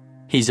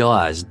 His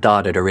eyes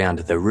darted around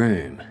the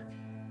room.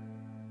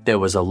 There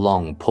was a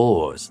long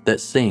pause that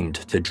seemed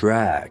to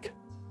drag.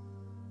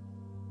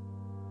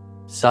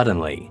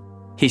 Suddenly,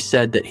 he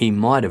said that he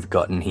might have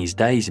gotten his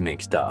days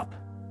mixed up.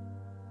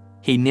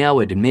 He now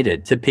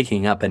admitted to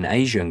picking up an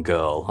Asian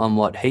girl on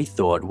what he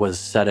thought was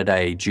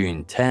Saturday,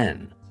 June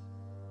 10.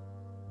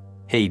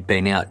 He'd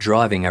been out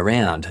driving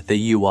around the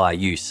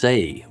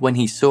UIUC when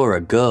he saw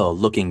a girl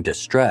looking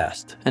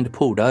distressed and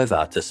pulled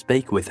over to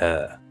speak with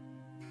her.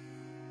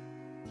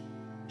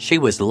 She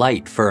was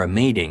late for a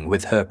meeting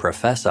with her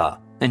professor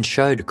and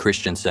showed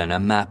Christensen a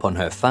map on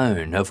her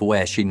phone of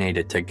where she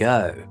needed to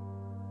go.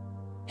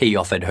 He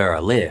offered her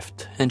a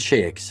lift and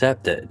she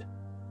accepted,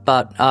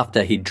 but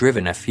after he'd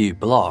driven a few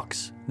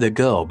blocks, the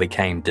girl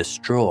became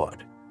distraught.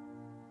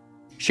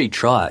 She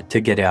tried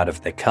to get out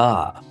of the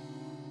car.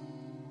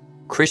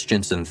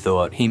 Christensen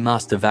thought he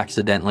must have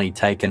accidentally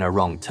taken a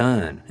wrong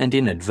turn and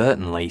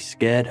inadvertently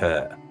scared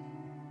her.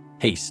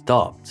 He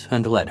stopped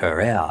and let her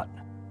out.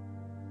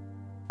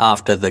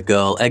 After the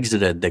girl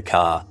exited the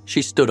car,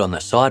 she stood on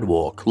the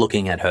sidewalk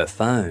looking at her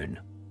phone.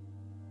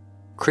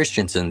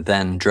 Christensen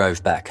then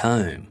drove back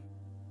home.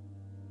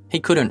 He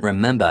couldn't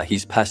remember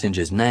his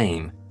passenger's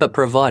name, but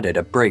provided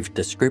a brief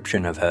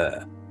description of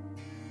her.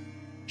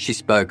 She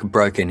spoke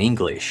broken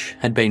English,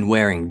 had been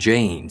wearing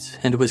jeans,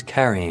 and was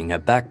carrying a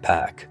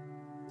backpack.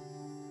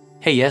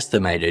 He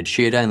estimated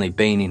she had only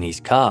been in his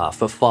car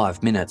for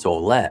 5 minutes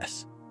or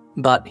less,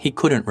 but he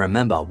couldn't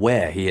remember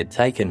where he had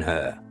taken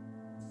her.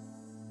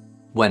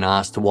 When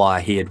asked why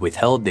he had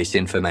withheld this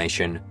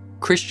information,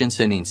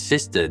 Christensen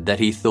insisted that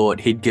he thought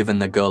he'd given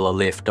the girl a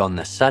lift on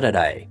the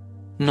Saturday,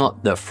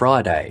 not the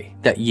Friday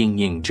that Ying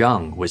Ying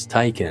Zhang was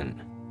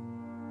taken.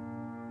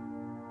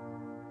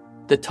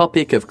 The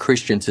topic of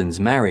Christensen's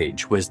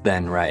marriage was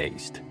then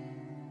raised.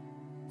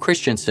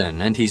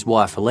 Christensen and his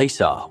wife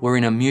Lisa were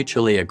in a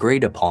mutually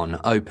agreed upon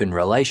open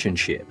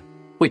relationship,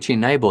 which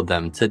enabled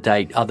them to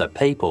date other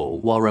people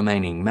while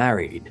remaining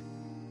married.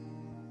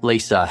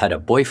 Lisa had a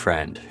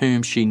boyfriend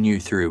whom she knew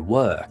through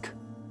work.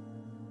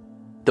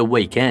 The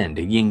weekend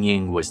Ying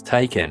Ying was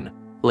taken,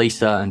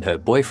 Lisa and her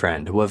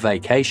boyfriend were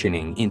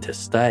vacationing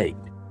interstate.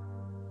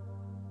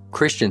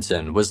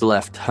 Christensen was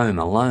left home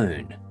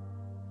alone.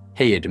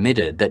 He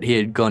admitted that he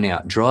had gone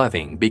out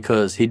driving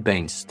because he'd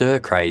been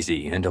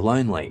stir-crazy and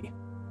lonely.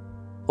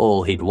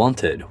 All he'd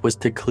wanted was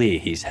to clear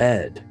his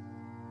head.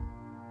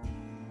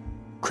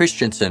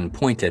 Christensen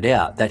pointed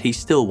out that he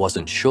still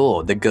wasn't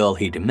sure the girl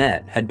he'd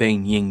met had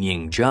been Ying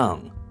Ying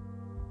Zhang.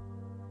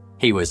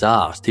 He was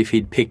asked if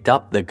he'd picked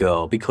up the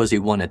girl because he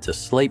wanted to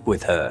sleep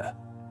with her.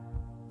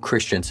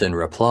 Christensen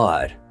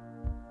replied,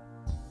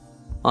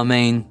 "I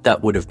mean,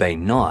 that would have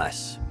been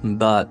nice,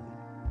 but..."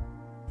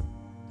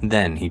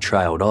 Then he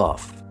trailed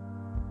off.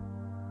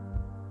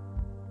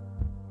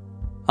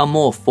 A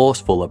more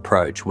forceful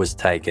approach was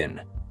taken.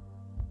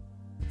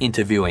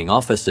 Interviewing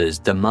officers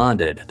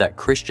demanded that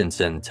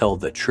Christensen tell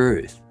the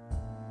truth.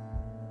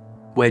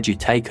 "Where'd you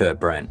take her,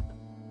 Brent?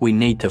 We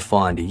need to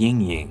find Ying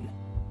Ying."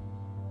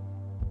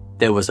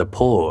 There was a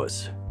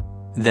pause.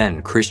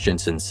 Then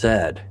Christensen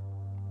said,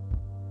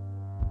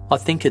 "I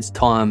think it's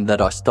time that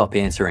I stop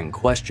answering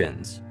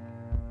questions.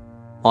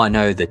 I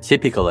know the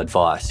typical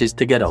advice is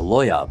to get a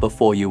lawyer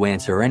before you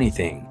answer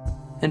anything,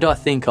 and I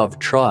think I've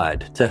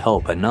tried to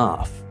help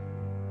enough."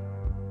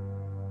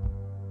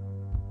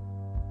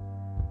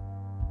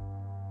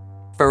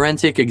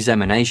 Forensic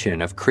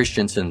examination of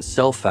Christensen's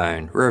cell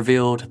phone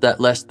revealed that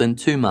less than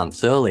 2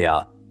 months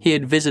earlier, he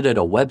had visited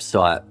a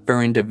website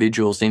for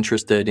individuals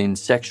interested in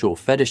sexual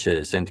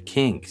fetishes and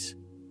kinks.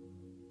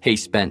 He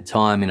spent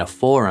time in a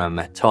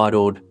forum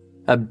titled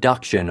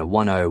Abduction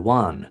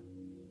 101.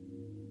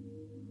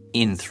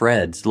 In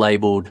threads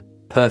labelled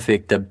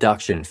Perfect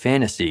Abduction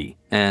Fantasy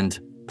and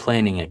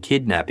Planning a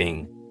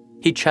Kidnapping,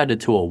 he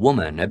chatted to a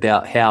woman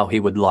about how he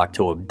would like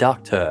to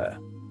abduct her.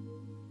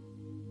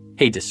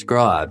 He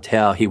described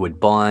how he would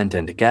bind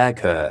and gag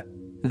her,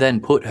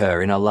 then put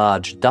her in a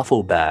large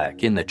duffel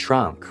bag in the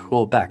trunk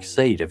or back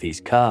seat of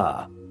his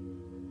car.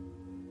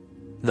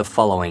 The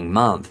following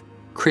month,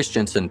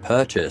 Christensen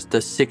purchased a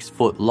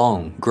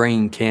 6-foot-long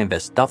green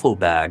canvas duffel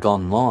bag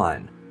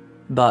online,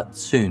 but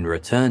soon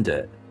returned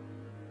it.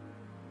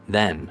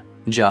 Then,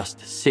 just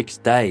 6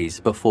 days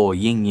before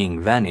Ying Ying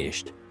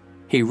vanished,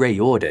 he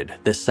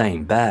reordered the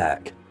same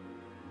bag.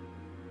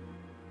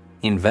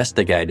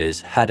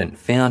 Investigators hadn't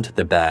found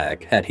the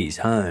bag at his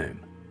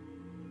home.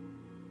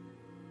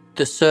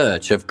 The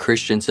search of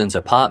Christensen's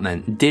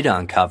apartment did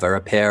uncover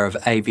a pair of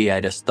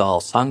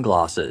aviator-style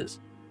sunglasses,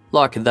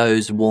 like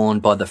those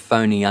worn by the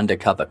phony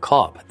undercover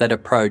cop that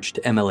approached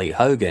Emily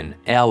Hogan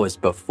hours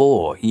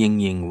before Ying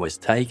Ying was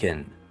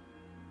taken.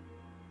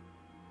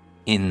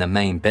 In the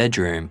main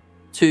bedroom,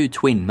 2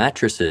 twin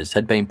mattresses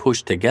had been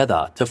pushed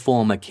together to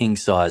form a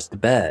king-sized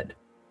bed.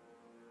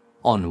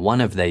 On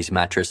one of these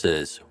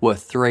mattresses were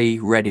 3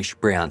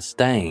 reddish-brown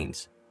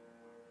stains,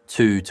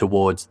 2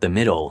 towards the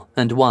middle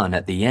and 1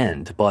 at the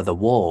end by the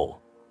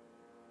wall.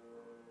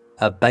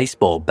 A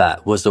baseball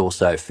bat was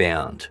also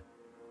found.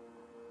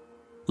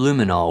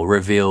 Luminol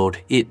revealed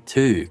it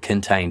too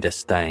contained a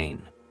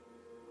stain.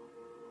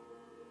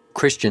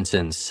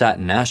 Christensen's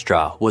Saturn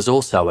Astra was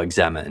also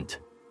examined.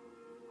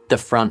 The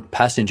front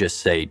passenger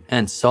seat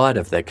and side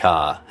of the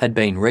car had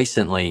been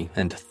recently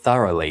and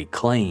thoroughly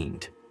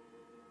cleaned.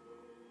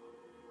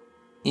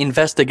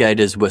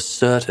 Investigators were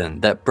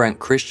certain that Brent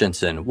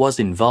Christensen was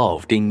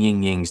involved in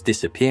Ying Ying's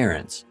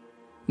disappearance,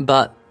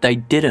 but they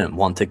didn't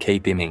want to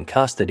keep him in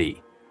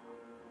custody.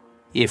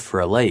 If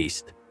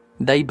released,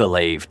 they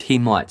believed he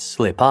might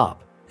slip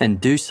up and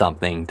do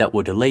something that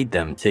would lead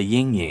them to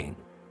Ying Ying.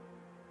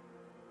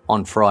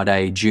 On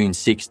Friday, June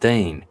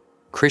 16,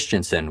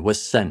 Christensen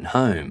was sent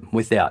home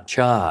without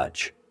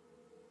charge.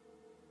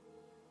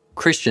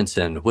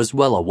 Christensen was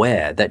well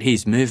aware that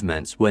his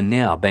movements were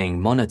now being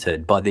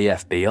monitored by the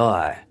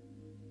FBI.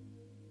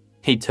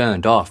 He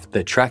turned off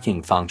the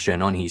tracking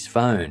function on his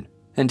phone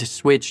and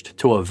switched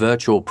to a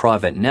virtual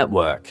private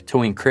network to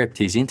encrypt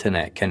his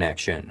internet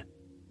connection.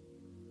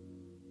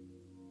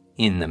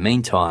 In the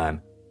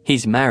meantime,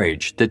 his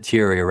marriage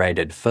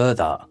deteriorated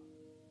further.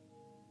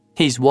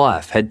 His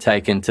wife had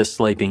taken to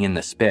sleeping in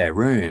the spare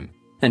room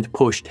and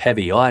pushed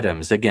heavy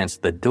items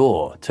against the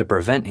door to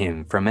prevent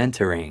him from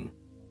entering.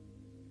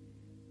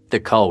 The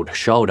cold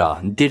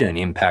shoulder didn't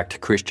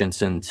impact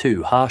Christensen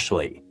too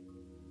harshly.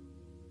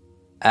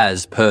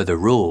 As per the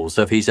rules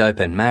of his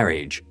open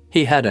marriage,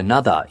 he had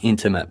another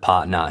intimate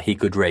partner he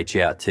could reach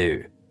out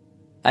to,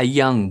 a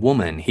young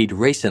woman he'd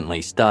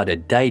recently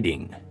started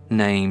dating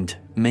named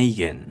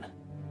Megan.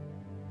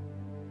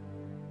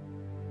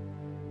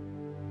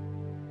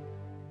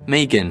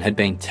 Megan had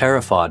been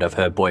terrified of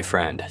her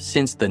boyfriend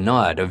since the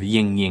night of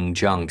Ying Ying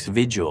Zhang's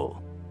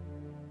vigil.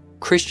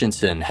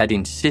 Christensen had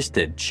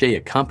insisted she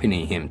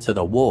accompany him to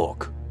the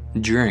walk,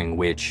 during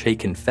which he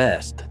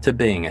confessed to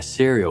being a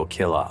serial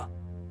killer.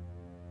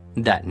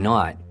 That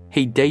night,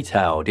 he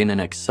detailed in an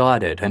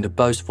excited and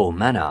boastful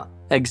manner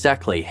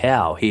exactly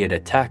how he had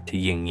attacked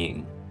Ying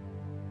Ying.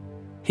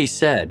 He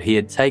said he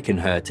had taken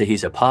her to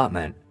his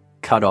apartment,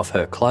 cut off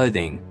her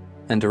clothing,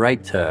 and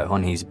raped her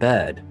on his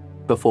bed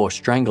before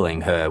strangling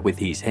her with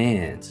his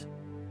hands.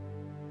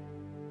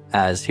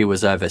 As he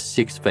was over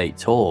 6 feet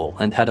tall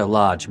and had a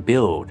large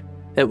build,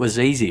 it was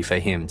easy for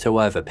him to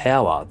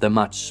overpower the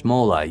much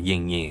smaller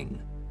Ying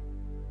Ying.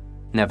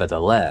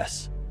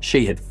 Nevertheless,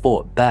 she had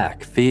fought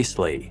back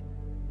fiercely.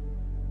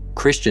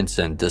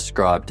 Christensen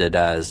described it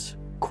as,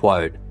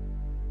 quote,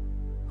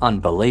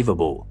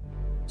 unbelievable,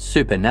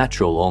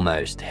 supernatural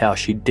almost how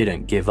she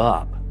didn't give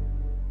up.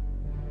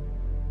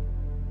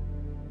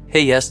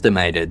 He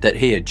estimated that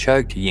he had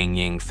choked Ying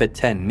Ying for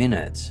 10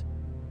 minutes.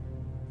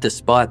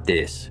 Despite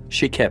this,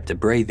 she kept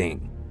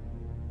breathing.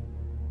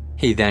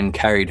 He then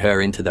carried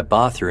her into the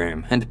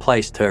bathroom and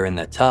placed her in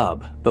the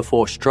tub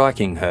before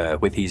striking her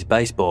with his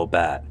baseball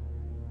bat.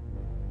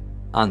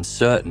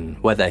 Uncertain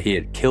whether he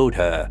had killed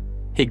her,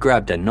 he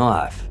grabbed a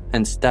knife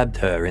and stabbed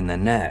her in the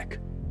neck.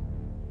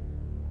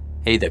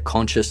 Either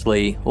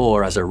consciously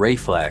or as a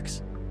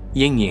reflex,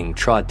 Ying Ying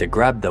tried to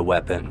grab the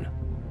weapon.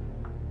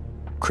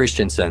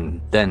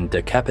 Christensen then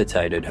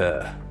decapitated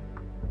her.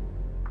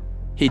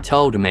 He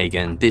told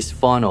Megan this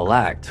final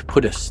act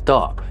put a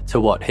stop to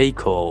what he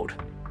called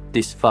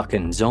this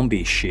fucking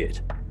zombie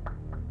shit,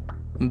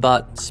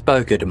 but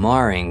spoke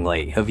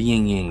admiringly of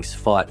Ying Ying's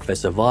fight for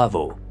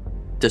survival,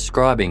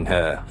 describing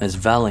her as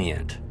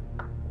valiant.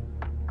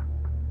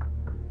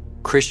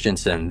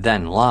 Christensen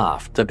then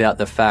laughed about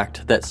the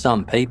fact that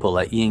some people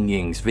at Ying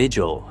Ying's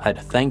vigil had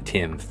thanked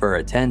him for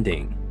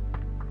attending.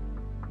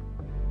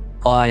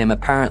 "I am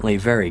apparently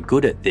very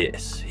good at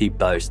this," he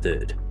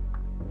boasted.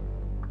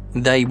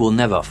 They will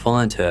never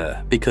find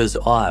her because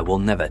I will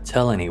never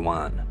tell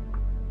anyone.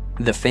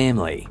 The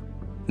family,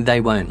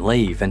 they won't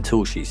leave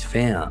until she's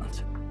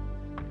found.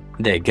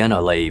 They're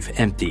gonna leave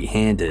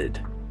empty-handed.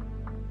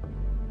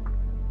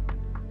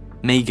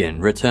 Megan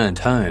returned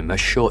home a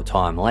short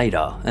time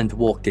later and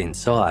walked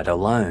inside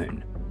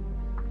alone.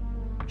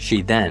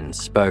 She then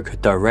spoke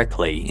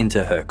directly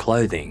into her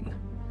clothing.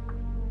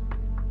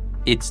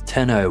 It's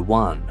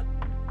 10:01,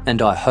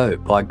 and I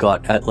hope I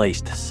got at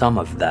least some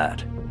of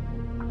that.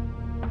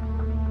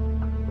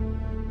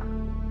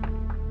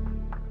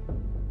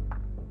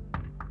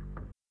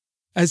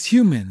 As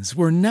humans,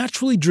 we're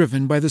naturally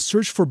driven by the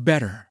search for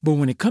better. But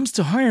when it comes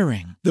to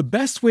hiring, the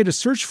best way to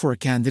search for a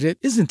candidate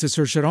isn't to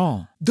search at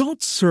all.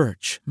 Don't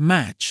search,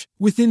 match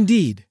with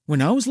Indeed.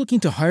 When I was looking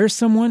to hire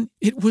someone,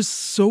 it was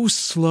so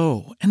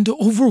slow and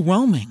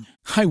overwhelming.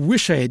 I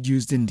wish I had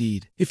used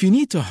Indeed. If you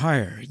need to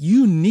hire,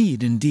 you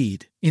need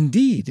Indeed.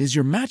 Indeed is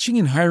your matching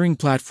and hiring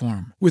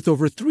platform with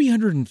over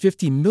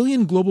 350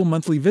 million global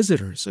monthly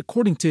visitors,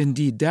 according to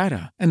Indeed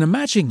data, and a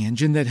matching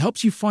engine that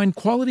helps you find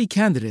quality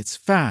candidates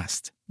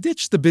fast.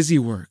 Ditch the busy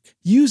work.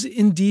 Use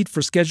Indeed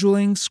for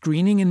scheduling,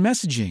 screening, and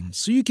messaging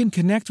so you can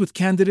connect with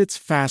candidates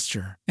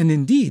faster. And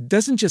Indeed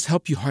doesn't just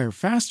help you hire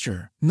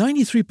faster.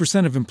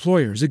 93% of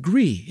employers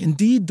agree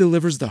Indeed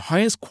delivers the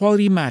highest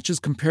quality matches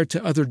compared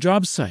to other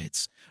job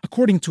sites,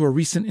 according to a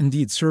recent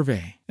Indeed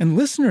survey. And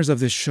listeners of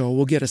this show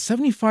will get a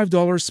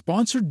 $75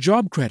 sponsored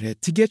job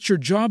credit to get your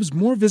jobs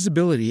more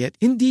visibility at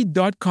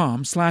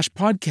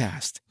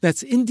Indeed.com/podcast.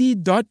 That's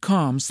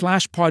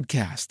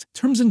Indeed.com/podcast.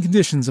 Terms and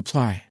conditions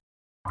apply.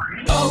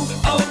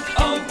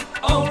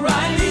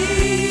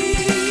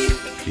 O'Reilly.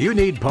 You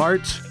need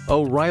parts?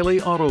 O'Reilly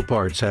Auto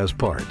Parts has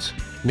parts.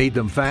 Need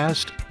them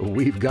fast?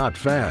 We've got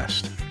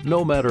fast.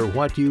 No matter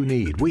what you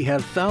need, we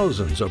have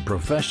thousands of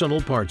professional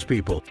parts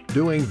people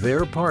doing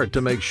their part to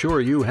make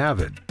sure you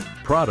have it.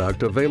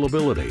 Product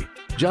availability.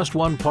 Just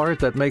one part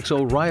that makes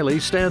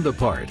O'Reilly stand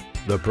apart.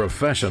 The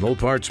professional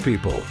parts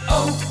people.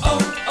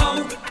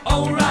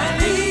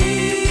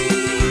 O'Reilly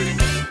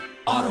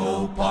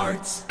Auto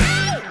Parts.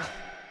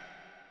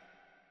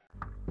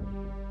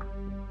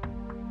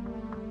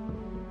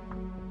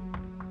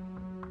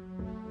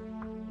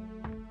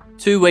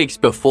 2 weeks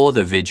before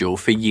the vigil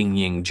for Ying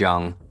Ying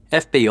Zhang,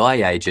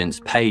 FBI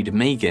agents paid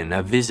Megan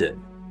a visit.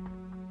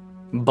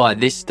 By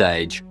this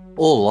stage,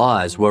 all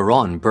eyes were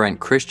on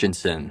Brent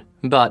Christensen,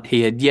 but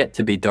he had yet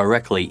to be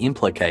directly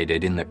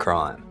implicated in the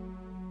crime.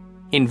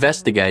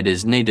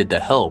 Investigators needed the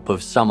help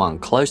of someone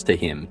close to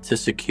him to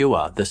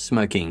secure the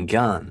smoking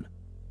gun.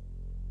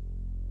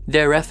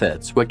 Their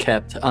efforts were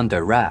kept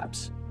under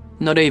wraps.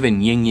 Not even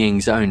Ying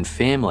Ying's own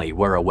family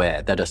were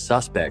aware that a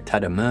suspect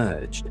had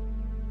emerged.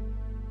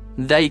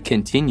 They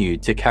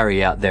continued to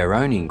carry out their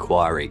own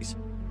inquiries.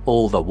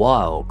 All the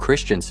while,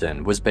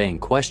 Christensen was being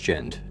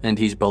questioned and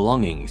his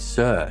belongings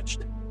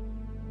searched.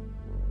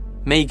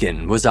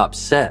 Megan was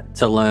upset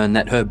to learn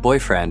that her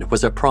boyfriend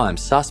was a prime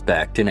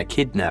suspect in a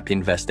kidnap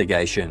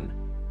investigation.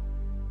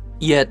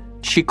 Yet,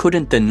 she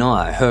couldn't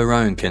deny her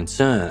own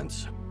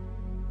concerns.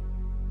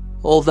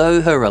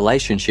 Although her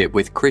relationship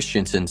with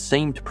Christensen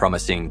seemed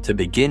promising to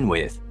begin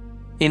with,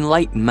 in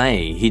late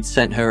May he'd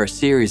sent her a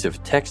series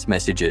of text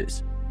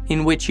messages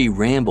in which he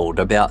rambled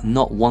about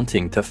not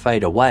wanting to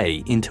fade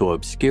away into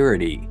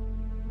obscurity.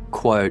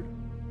 Quote,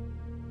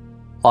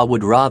 "I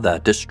would rather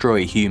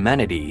destroy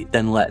humanity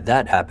than let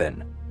that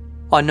happen.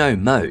 I know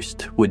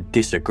most would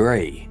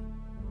disagree."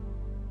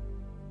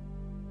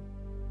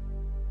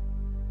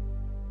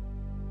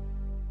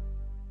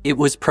 It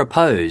was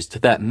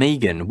proposed that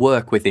Megan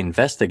work with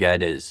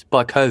investigators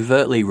by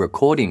covertly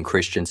recording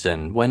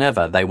Christensen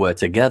whenever they were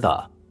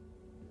together.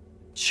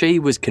 She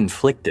was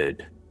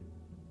conflicted.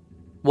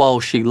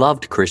 While she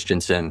loved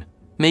Christensen,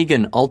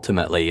 Megan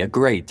ultimately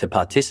agreed to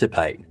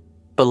participate,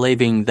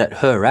 believing that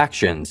her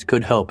actions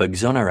could help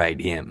exonerate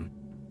him.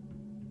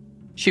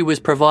 She was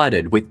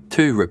provided with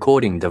 2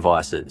 recording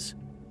devices.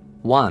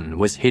 One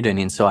was hidden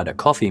inside a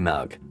coffee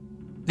mug.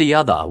 The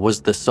other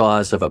was the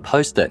size of a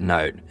post-it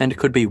note and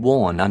could be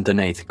worn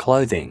underneath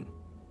clothing.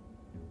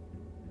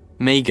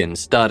 Megan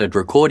started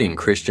recording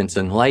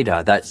Christensen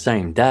later that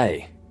same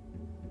day.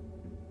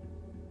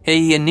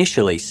 He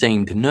initially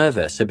seemed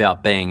nervous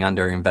about being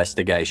under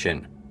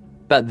investigation,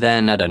 but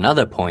then at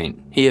another point,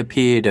 he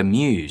appeared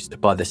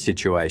amused by the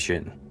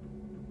situation.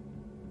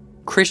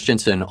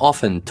 Christensen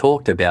often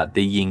talked about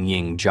the Ying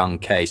Ying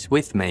Zhang case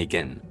with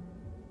Megan.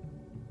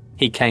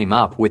 He came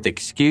up with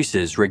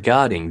excuses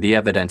regarding the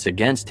evidence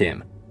against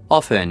him,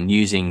 often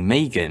using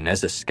Megan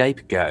as a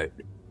scapegoat.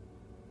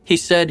 He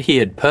said he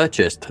had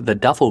purchased the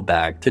duffel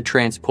bag to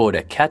transport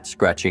a cat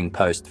scratching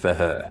post for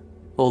her,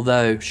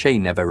 although she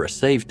never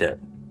received it.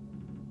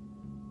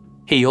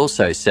 He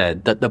also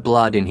said that the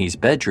blood in his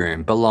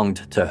bedroom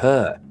belonged to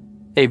her,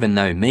 even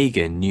though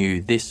Megan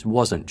knew this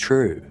wasn't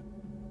true.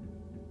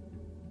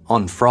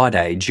 On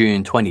Friday,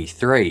 June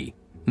 23,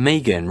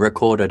 Megan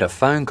recorded a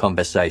phone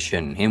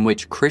conversation in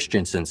which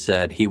Christensen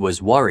said he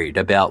was worried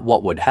about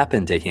what would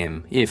happen to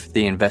him if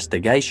the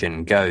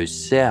investigation goes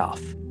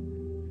south.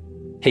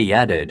 He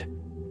added,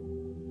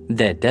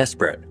 They're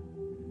desperate.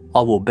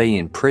 I will be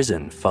in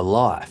prison for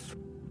life.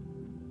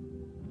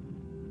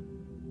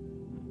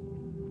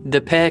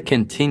 The pair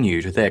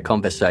continued their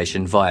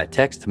conversation via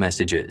text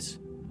messages.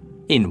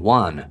 In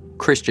one,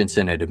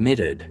 Christensen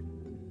admitted,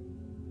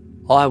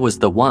 "I was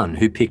the one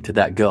who picked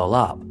that girl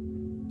up.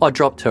 I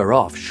dropped her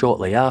off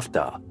shortly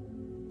after.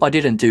 I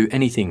didn't do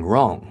anything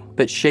wrong,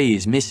 but she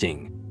is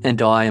missing,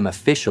 and I am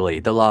officially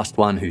the last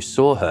one who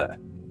saw her.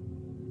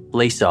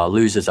 Lisa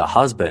loses a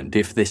husband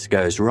if this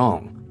goes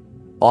wrong.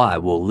 I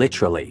will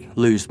literally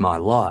lose my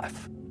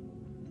life."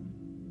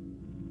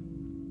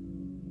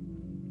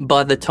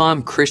 By the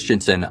time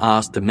Christensen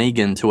asked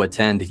Megan to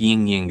attend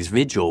Ying Ying's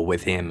vigil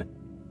with him,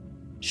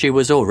 she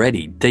was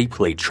already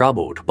deeply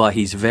troubled by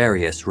his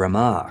various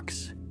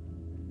remarks.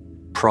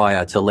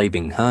 Prior to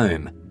leaving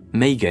home,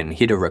 Megan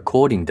hid a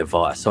recording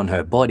device on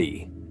her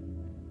body.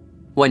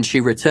 When she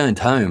returned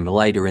home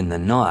later in the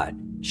night,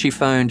 she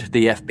phoned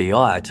the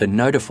FBI to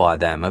notify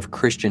them of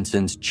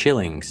Christensen's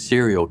chilling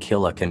serial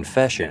killer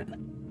confession.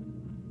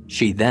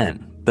 She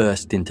then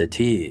burst into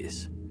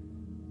tears.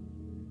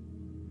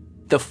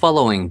 The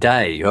following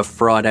day of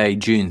Friday,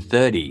 June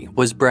 30,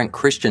 was Brent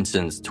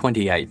Christensen's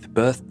 28th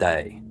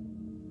birthday.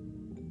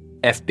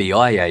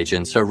 FBI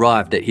agents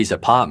arrived at his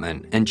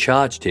apartment and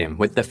charged him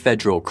with the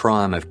federal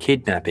crime of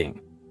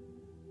kidnapping.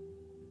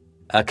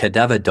 A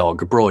cadaver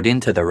dog brought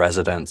into the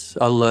residence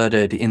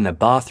alerted in the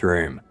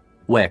bathroom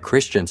where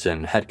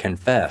Christensen had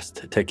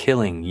confessed to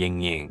killing Ying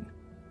Ying.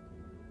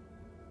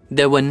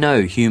 There were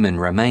no human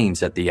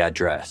remains at the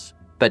address,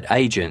 but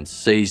agents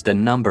seized a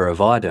number of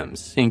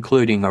items,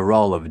 including a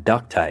roll of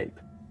duct tape.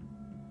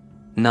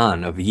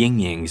 None of Ying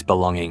Ying's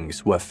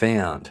belongings were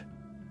found.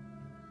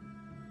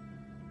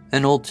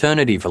 An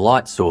alternative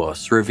light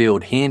source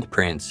revealed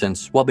handprints and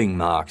swabbing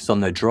marks on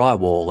the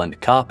drywall and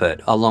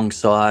carpet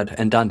alongside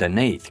and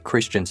underneath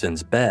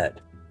Christensen's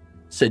bed,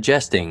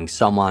 suggesting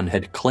someone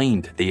had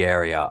cleaned the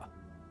area.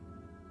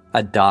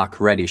 A dark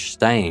reddish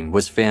stain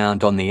was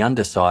found on the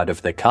underside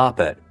of the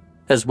carpet,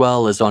 as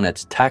well as on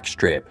its tack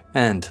strip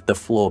and the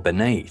floor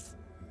beneath.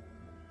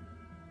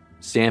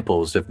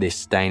 Samples of this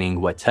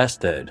staining were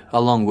tested,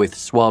 along with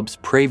swabs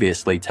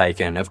previously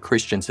taken of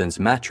Christensen's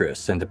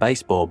mattress and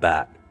baseball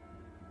bat.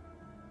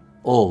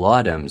 All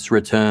items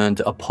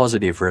returned a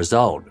positive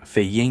result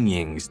for Ying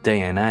Ying's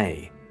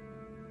DNA.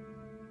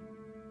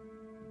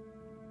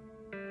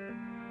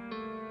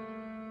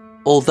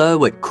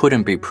 Although it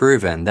couldn't be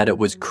proven that it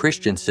was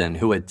Christensen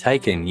who had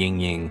taken Ying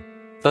Ying,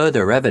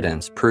 further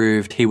evidence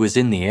proved he was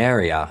in the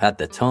area at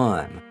the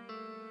time.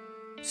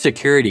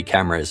 Security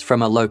cameras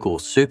from a local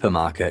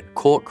supermarket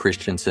caught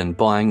Christensen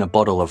buying a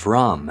bottle of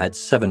rum at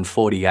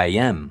 7:40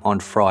 a.m. on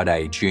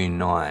Friday, June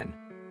 9.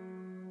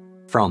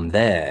 From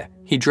there,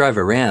 he drove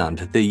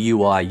around the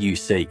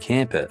UIUC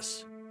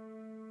campus.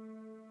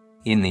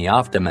 In the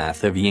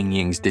aftermath of Ying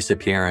Ying's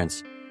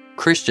disappearance,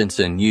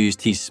 Christensen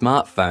used his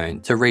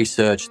smartphone to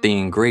research the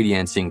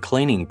ingredients in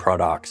cleaning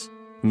products,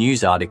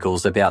 news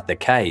articles about the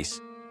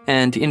case,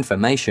 and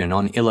information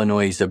on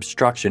Illinois'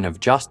 obstruction of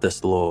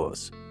justice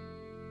laws.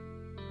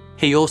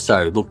 He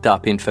also looked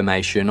up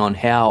information on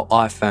how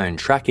iPhone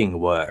tracking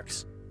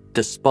works,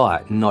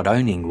 despite not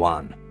owning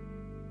one.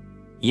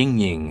 Ying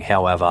Ying,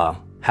 however,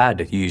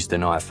 had used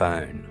an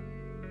iPhone.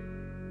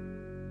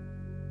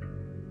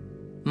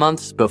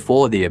 Months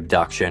before the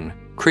abduction,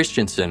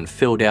 Christensen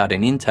filled out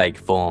an intake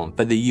form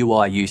for the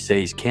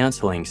UIUC's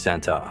counselling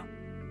centre.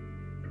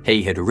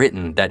 He had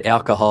written that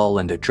alcohol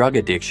and drug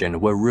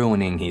addiction were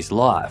ruining his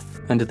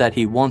life and that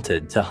he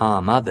wanted to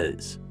harm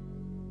others.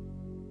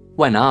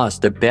 When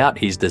asked about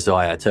his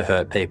desire to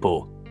hurt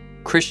people,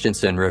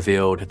 Christensen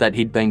revealed that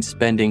he'd been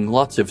spending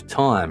lots of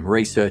time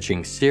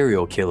researching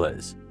serial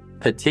killers,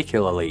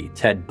 particularly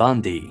Ted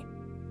Bundy.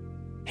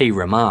 He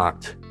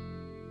remarked,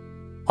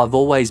 "I've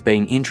always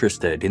been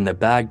interested in the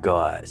bad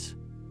guys."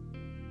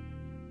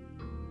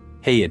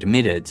 He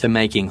admitted to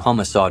making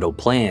homicidal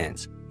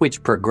plans,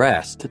 which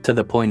progressed to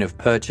the point of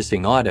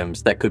purchasing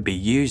items that could be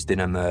used in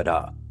a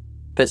murder,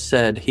 but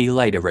said he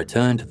later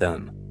returned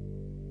them.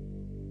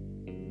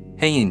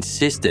 He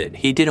insisted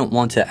he didn't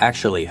want to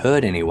actually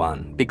hurt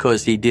anyone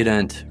because he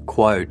didn't,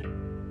 quote,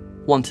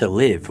 "want to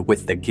live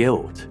with the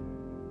guilt."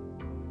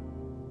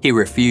 He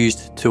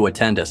refused to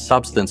attend a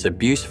substance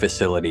abuse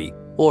facility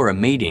or a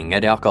meeting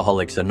at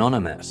Alcoholics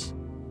Anonymous.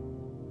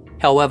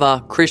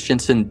 However,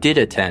 Christensen did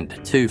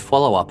attend 2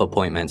 follow-up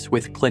appointments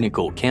with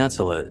clinical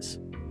counsellors.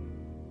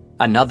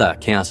 Another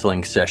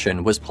counselling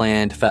session was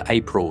planned for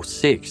April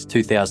 6,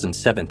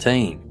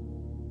 2017.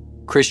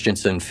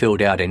 Christensen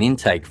filled out an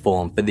intake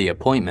form for the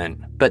appointment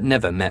but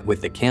never met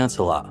with the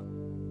counsellor.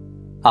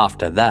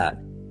 After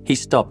that, he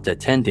stopped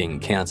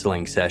attending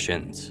counselling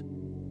sessions.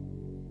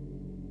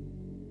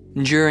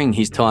 During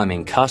his time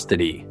in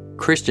custody,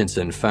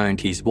 Christensen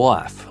phoned his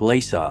wife,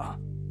 Lisa.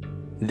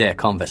 Their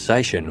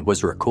conversation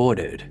was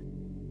recorded.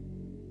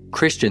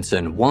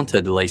 Christensen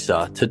wanted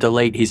Lisa to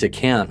delete his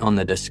account on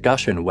the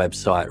discussion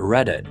website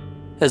Reddit,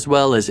 as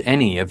well as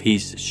any of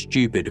his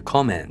stupid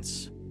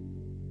comments.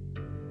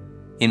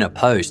 In a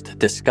post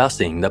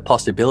discussing the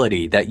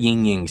possibility that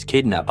Ying Ying's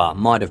kidnapper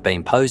might have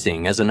been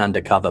posing as an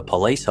undercover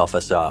police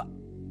officer,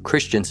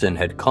 Christensen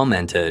had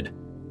commented,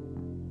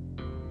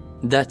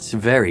 "That's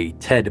very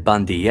Ted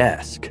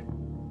Bundy-esque.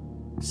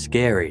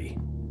 Scary."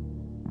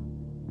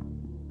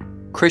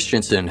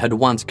 Christensen had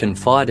once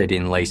confided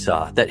in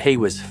Lisa that he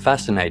was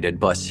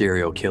fascinated by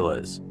serial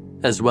killers,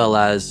 as well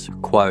as,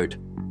 quote,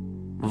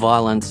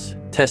 violence,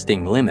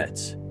 testing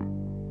limits,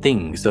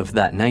 things of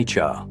that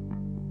nature.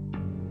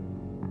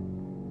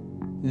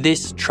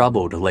 This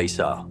troubled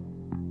Lisa.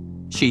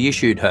 She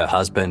issued her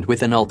husband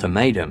with an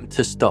ultimatum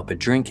to stop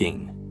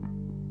drinking.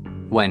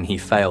 When he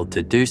failed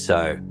to do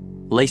so,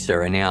 Lisa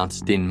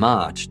announced in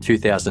March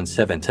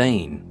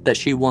 2017 that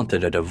she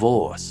wanted a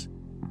divorce.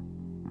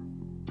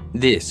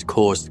 This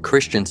caused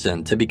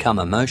Christensen to become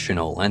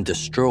emotional and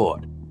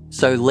distraught,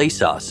 so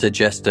Lisa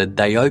suggested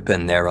they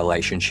open their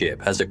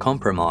relationship as a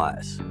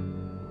compromise.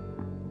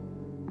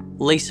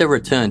 Lisa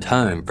returned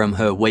home from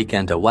her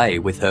weekend away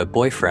with her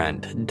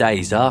boyfriend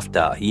days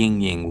after Ying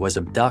Ying was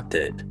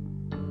abducted.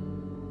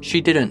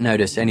 She didn't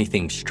notice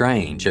anything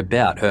strange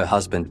about her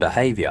husband's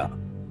behaviour.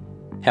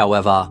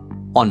 However,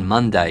 on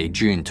Monday,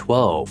 June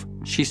 12,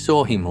 she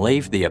saw him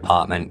leave the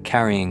apartment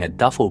carrying a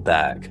duffel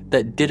bag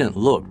that didn't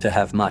look to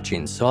have much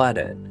inside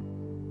it.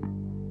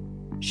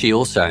 She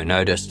also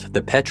noticed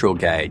the petrol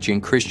gauge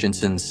in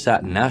Christensen's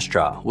Saturn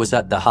Astra was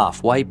at the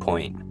halfway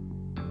point.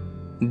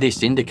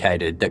 This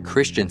indicated that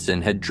Christensen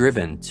had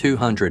driven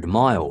 200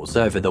 miles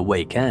over the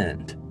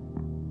weekend.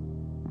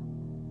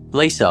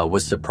 Lisa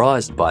was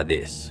surprised by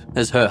this,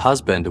 as her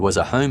husband was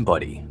a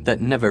homebody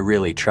that never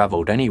really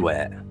travelled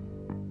anywhere.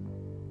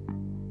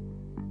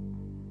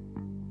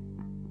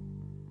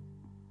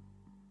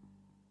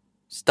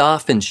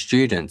 Staff and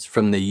students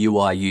from the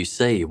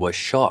UIUC were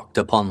shocked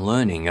upon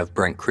learning of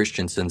Brent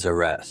Christensen's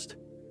arrest.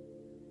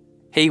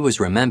 He was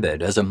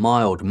remembered as a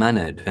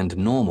mild-mannered and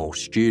normal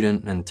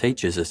student and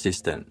teacher's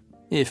assistant,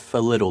 if a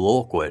little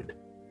awkward.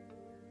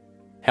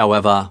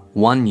 However,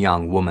 one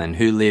young woman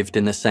who lived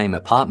in the same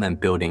apartment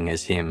building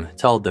as him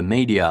told the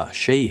media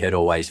she had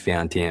always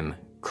found him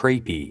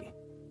creepy.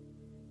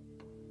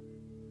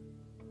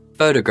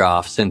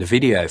 Photographs and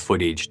video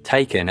footage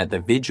taken at the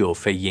vigil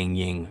for Ying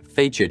Ying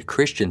featured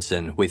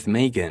Christensen with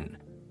Megan.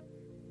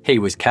 He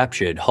was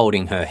captured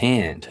holding her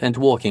hand and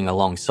walking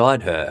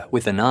alongside her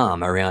with an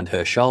arm around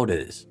her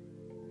shoulders.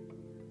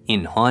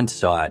 In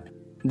hindsight,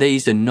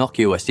 these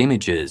innocuous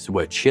images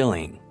were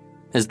chilling,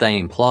 as they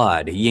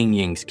implied Ying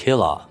Ying's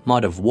killer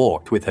might have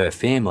walked with her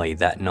family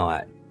that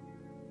night,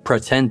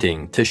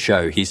 pretending to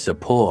show his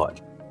support.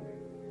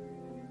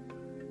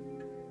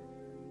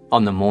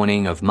 On the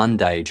morning of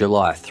Monday,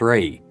 July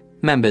 3,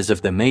 members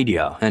of the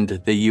media and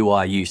the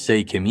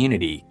UIUC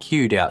community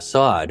queued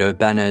outside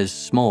Urbana's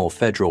small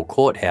federal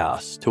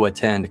courthouse to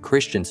attend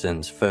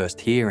Christensen's first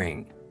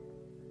hearing.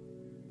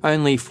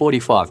 Only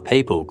 45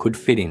 people could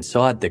fit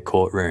inside the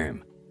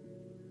courtroom.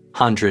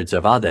 Hundreds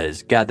of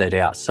others gathered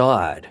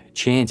outside,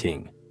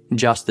 chanting,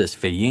 "Justice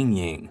for Ying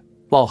Ying,"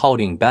 while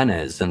holding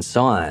banners and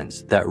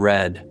signs that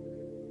read,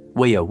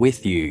 "We are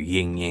with you,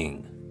 Ying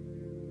Ying."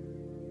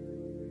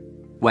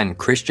 When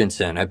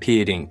Christensen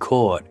appeared in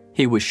court,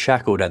 he was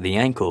shackled at the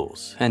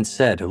ankles and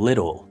said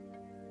little.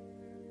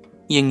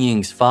 Ying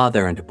Ying's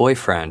father and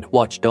boyfriend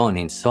watched on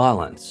in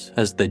silence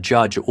as the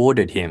judge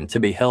ordered him to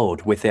be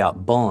held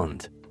without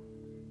bond.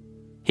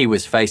 He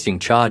was facing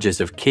charges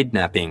of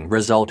kidnapping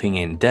resulting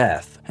in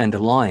death and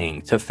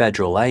lying to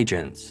federal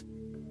agents.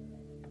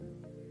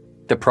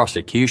 The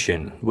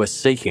prosecution was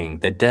seeking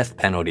the death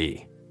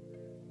penalty.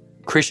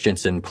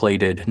 Christensen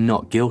pleaded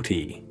not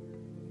guilty.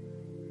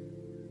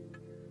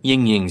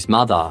 Ying Ying's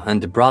mother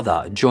and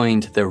brother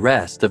joined the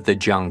rest of the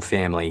Zhang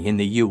family in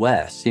the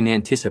US in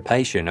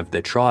anticipation of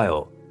the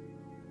trial.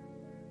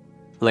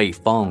 Li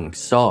Feng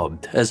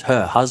sobbed as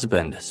her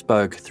husband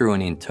spoke through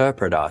an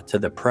interpreter to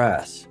the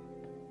press.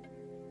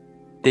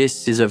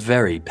 "This is a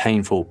very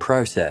painful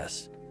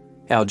process.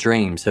 Our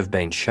dreams have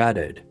been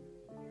shattered.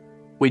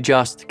 We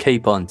just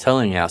keep on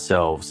telling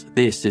ourselves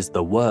this is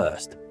the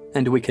worst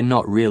and we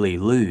cannot really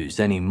lose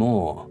any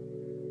more."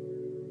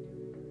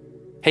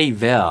 He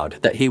vowed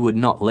that he would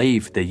not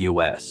leave the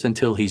US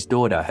until his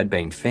daughter had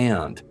been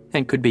found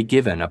and could be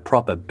given a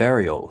proper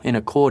burial in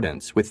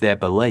accordance with their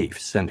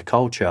beliefs and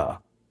culture.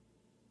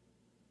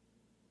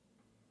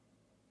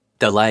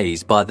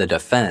 Delays by the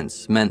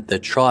defence meant the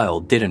trial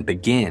didn't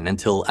begin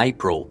until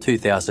April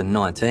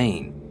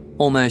 2019,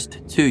 almost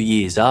 2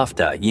 years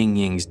after Ying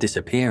Ying's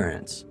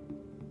disappearance.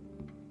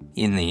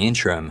 In the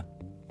interim,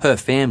 her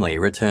family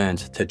returned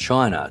to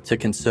China to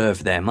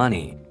conserve their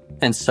money,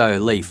 and so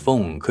Li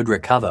Feng could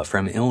recover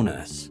from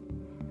illness.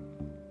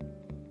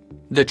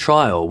 The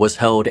trial was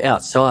held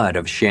outside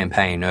of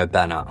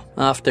Champaign-Urbana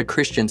after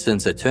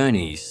Christensen's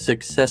attorneys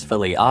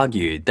successfully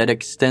argued that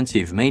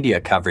extensive media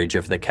coverage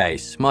of the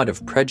case might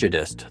have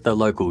prejudiced the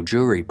local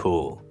jury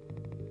pool.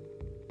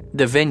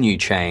 The venue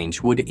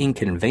change would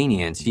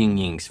inconvenience Ying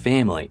Ying's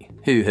family,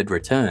 who had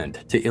returned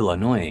to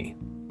Illinois.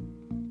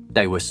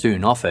 They were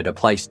soon offered a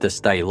place to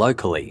stay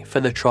locally for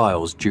the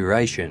trial's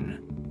duration.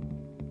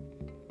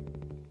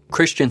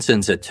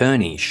 Christensen's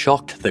attorney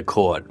shocked the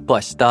court by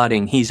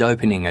starting his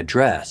opening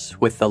address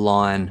with the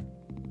line,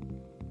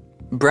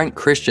 "Brent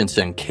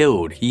Christensen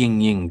killed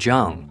Ying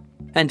Zhang,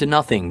 and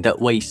nothing that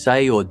we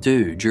say or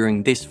do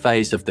during this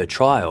phase of the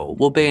trial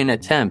will be an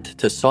attempt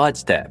to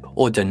sidestep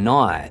or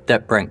deny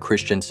that Brent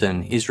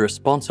Christensen is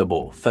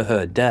responsible for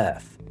her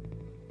death."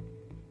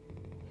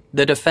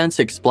 The defence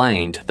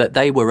explained that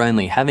they were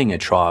only having a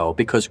trial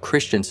because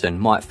Christensen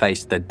might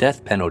face the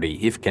death penalty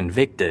if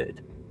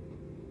convicted.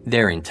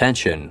 Their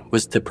intention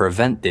was to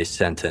prevent this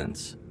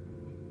sentence.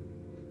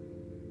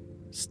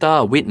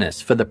 Star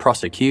witness for the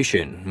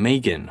prosecution,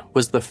 Megan,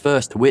 was the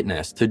first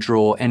witness to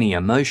draw any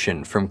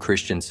emotion from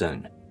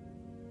Christensen.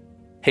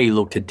 He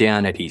looked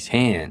down at his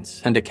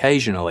hands and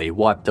occasionally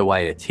wiped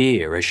away a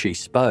tear as she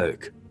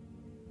spoke.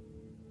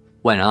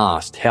 When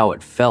asked how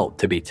it felt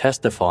to be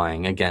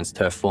testifying against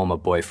her former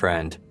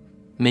boyfriend,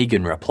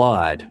 Megan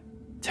replied,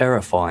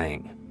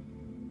 "Terrifying."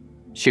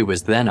 She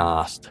was then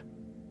asked,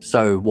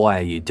 "So why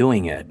are you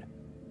doing it?"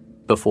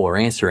 before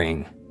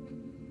answering,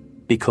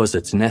 "Because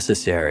it's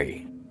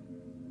necessary."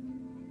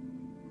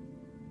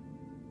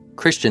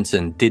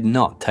 Christensen did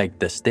not take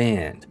the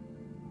stand.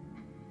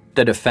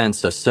 The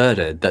defence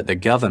asserted that the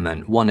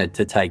government wanted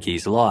to take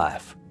his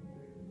life.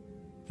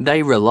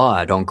 They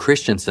relied on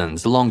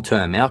Christensen's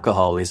long-term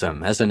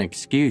alcoholism as an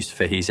excuse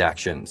for his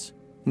actions,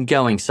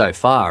 going so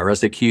far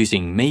as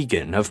accusing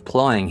Megan of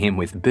plying him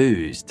with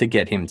booze to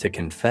get him to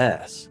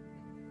confess.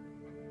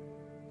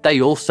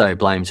 They also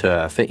blamed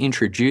her for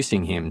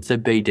introducing him to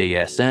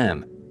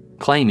BDSM,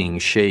 claiming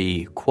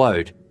she,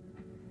 quote,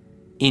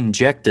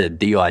 "injected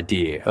the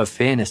idea of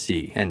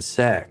fantasy and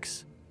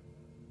sex."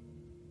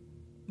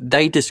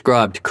 They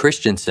described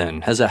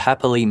Christensen as a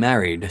happily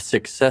married,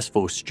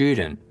 successful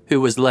student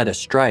who was led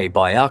astray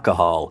by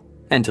alcohol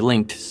and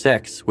linked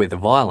sex with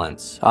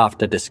violence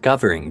after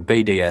discovering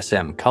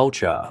BDSM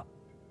culture.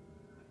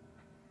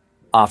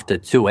 After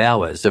 2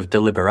 hours of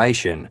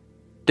deliberation,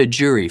 the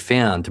jury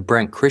found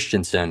Brent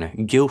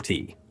Christensen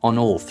guilty on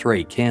all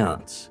 3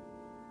 counts.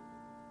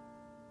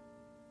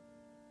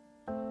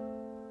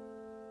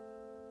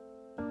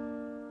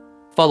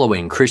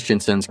 Following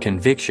Christensen's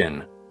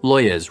conviction,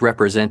 lawyers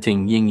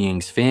representing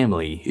Ying's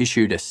family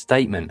issued a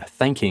statement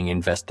thanking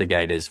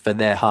investigators for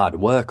their hard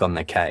work on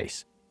the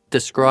case,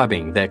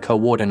 describing their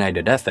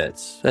coordinated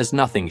efforts as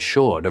nothing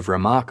short of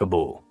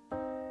remarkable.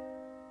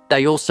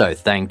 They also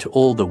thanked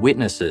all the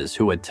witnesses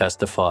who had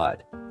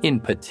testified, in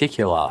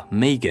particular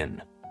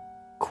Megan.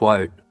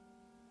 Quote,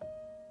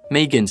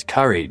 "Megan's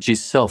courage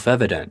is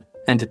self-evident,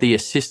 and the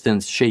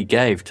assistance she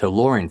gave to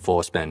law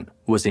enforcement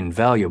was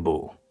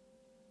invaluable."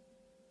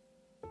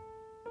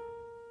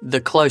 The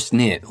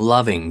close-knit,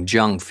 loving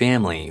Zhang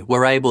family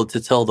were able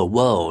to tell the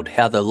world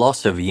how the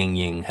loss of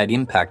Ying had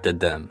impacted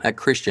them at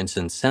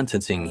Christensen's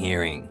sentencing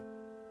hearing.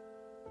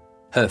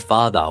 Her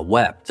father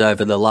wept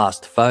over the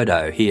last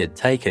photo he had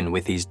taken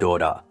with his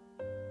daughter.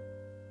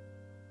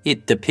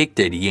 It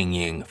depicted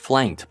Ying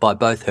flanked by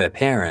both her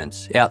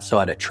parents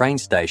outside a train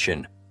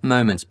station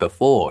moments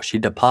before she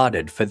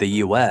departed for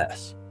the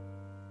US.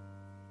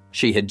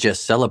 She had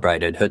just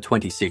celebrated her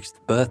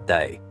 26th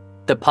birthday,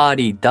 the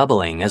party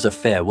doubling as a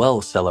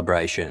farewell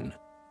celebration.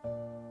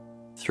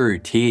 Through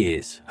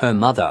tears, her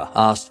mother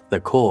asked the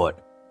court,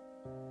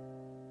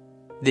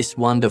 "This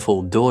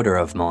wonderful daughter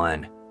of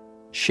mine,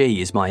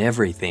 she is my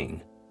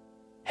everything.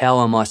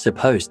 How am I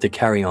supposed to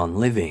carry on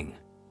living?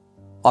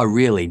 I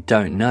really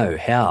don't know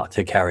how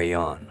to carry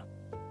on."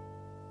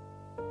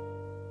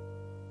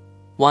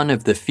 One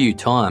of the few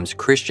times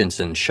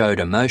Christensen showed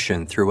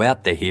emotion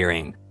throughout the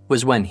hearing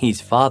was when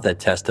his father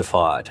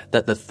testified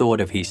that the thought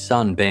of his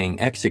son being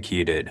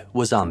executed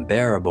was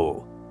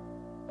unbearable.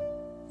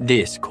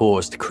 This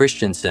caused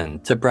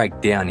Christensen to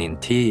break down in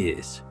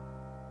tears.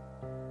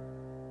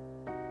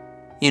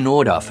 In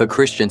order for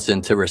Christensen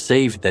to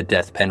receive the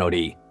death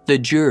penalty, the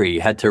jury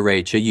had to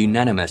reach a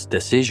unanimous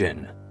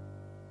decision.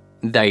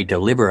 They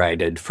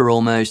deliberated for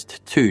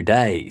almost 2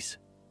 days.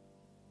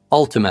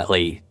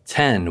 Ultimately,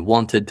 10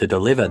 wanted to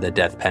deliver the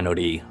death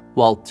penalty,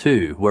 while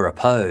 2 were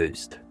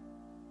opposed.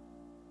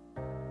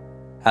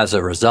 As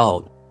a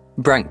result,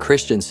 Brent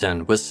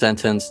Christensen was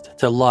sentenced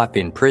to life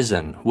in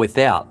prison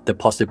without the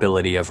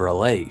possibility of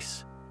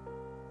release.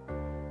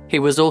 He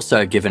was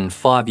also given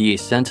 5-year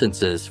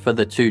sentences for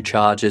the 2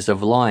 charges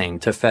of lying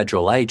to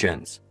federal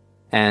agents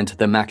and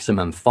the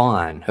maximum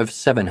fine of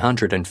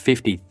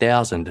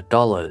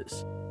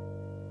 $750,000.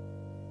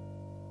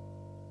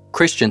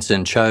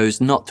 Christensen chose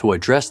not to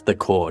address the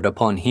court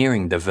upon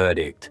hearing the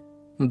verdict,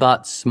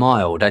 but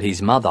smiled at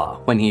his mother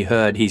when he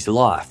heard his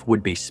life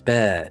would be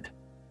spared.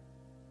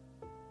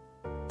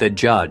 The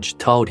judge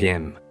told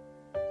him,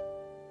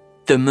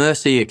 "The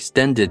mercy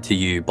extended to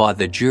you by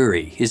the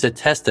jury is a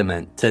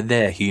testament to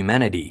their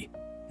humanity,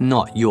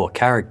 not your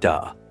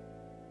character.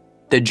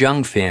 The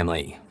Zhang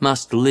family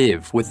must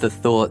live with the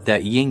thought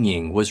that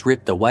Ying was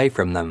ripped away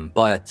from them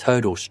by a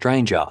total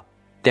stranger,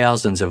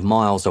 thousands of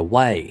miles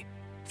away,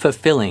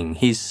 fulfilling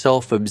his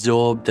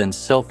self-absorbed and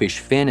selfish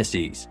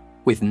fantasies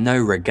with no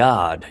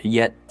regard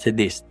yet to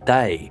this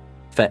day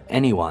for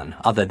anyone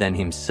other than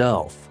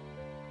himself."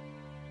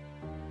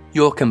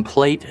 Your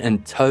complete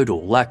and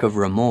total lack of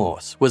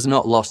remorse was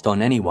not lost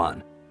on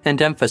anyone, and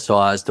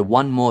emphasised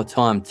one more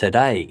time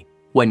today,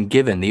 when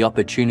given the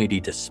opportunity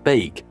to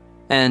speak,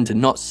 and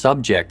not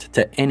subject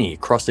to any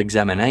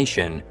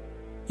cross-examination,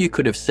 you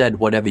could have said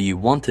whatever you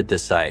wanted to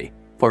say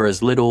for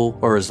as little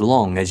or as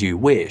long as you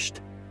wished.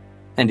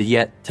 And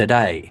yet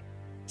today,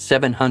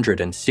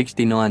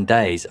 769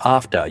 days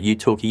after you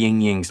took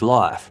Ying Ying's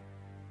life,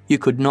 you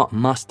could not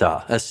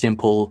muster a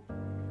simple,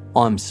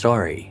 "I'm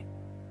sorry."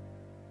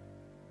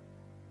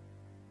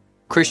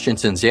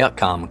 Christensen's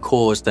outcome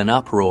caused an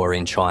uproar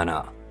in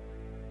China.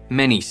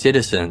 Many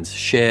citizens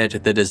shared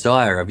the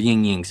desire of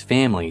Ying Ying's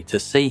family to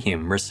see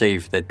him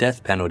receive the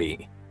death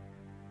penalty.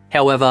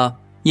 However,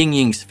 Ying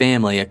Ying's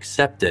family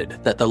accepted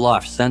that the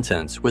life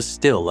sentence was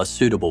still a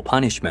suitable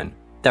punishment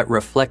that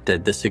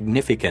reflected the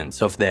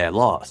significance of their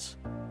loss.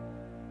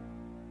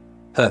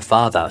 Her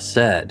father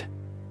said,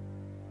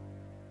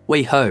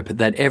 "We hope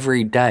that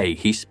every day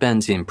he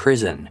spends in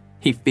prison,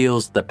 he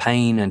feels the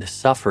pain and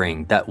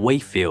suffering that we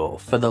feel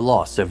for the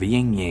loss of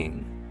Ying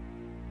Ying."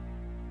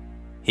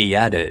 He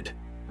added,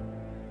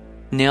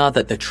 "Now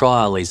that the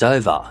trial is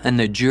over and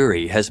the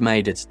jury has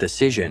made its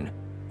decision,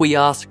 we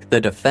ask the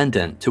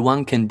defendant to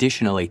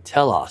unconditionally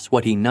tell us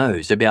what he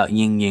knows about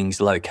Ying Ying's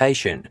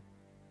location.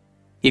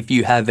 If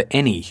you have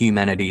any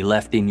humanity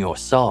left in your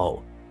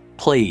soul,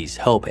 please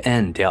help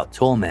end our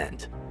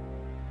torment.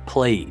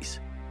 Please,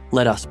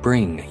 let us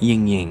bring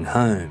Ying Ying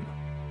home."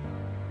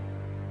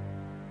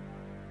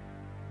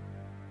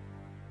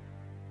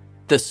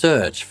 The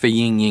search for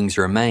Ying Ying's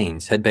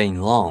remains had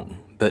been long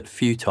but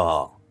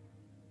futile.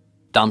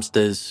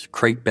 Dumpsters,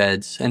 creek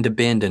beds, and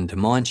abandoned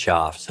mine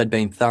shafts had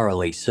been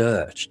thoroughly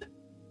searched.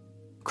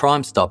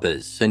 Crime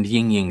Stoppers and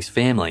Ying Ying's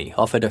family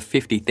offered a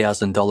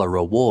 $50,000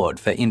 reward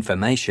for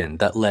information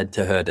that led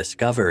to her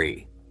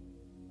discovery.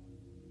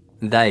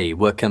 They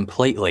were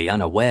completely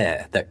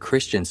unaware that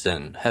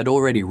Christensen had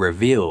already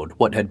revealed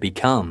what had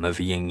become of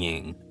Ying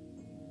Ying.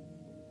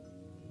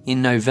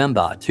 In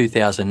November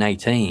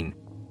 2018,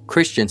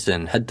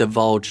 Christensen had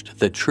divulged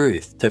the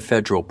truth to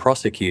federal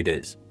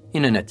prosecutors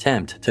in an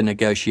attempt to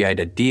negotiate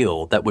a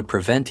deal that would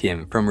prevent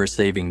him from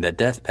receiving the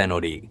death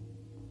penalty.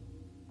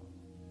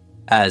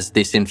 As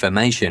this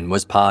information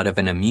was part of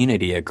an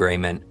immunity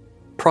agreement,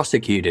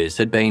 prosecutors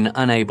had been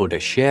unable to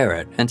share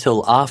it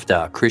until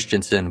after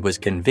Christensen was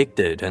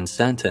convicted and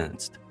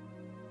sentenced.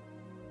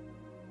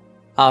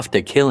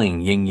 After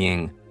killing Ying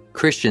Ying,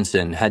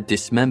 Christensen had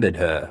dismembered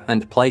her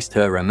and placed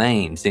her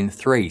remains in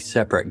 3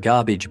 separate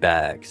garbage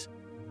bags.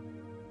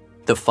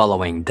 The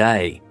following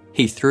day,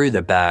 he threw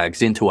the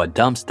bags into a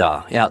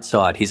dumpster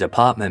outside his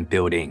apartment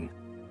building.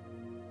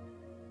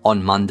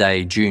 On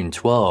Monday, June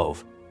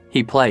 12,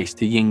 he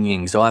placed Ying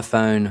Ying's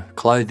iPhone,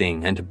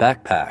 clothing and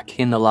backpack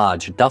in the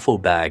large duffel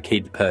bag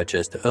he'd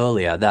purchased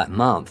earlier that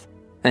month,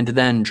 and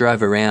then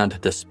drove around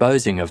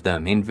disposing of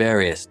them in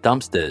various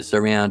dumpsters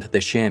around the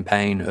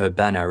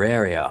Champaign-Urbana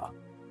area.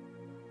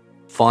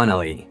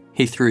 Finally,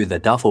 he threw the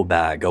duffel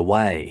bag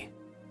away.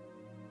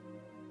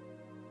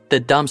 The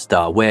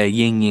dumpster where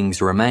Ying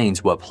Ying's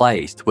remains were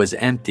placed was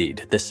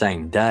emptied the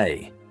same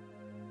day.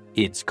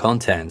 Its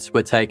contents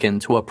were taken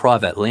to a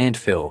private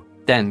landfill,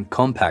 then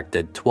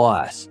compacted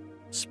twice,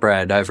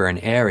 spread over an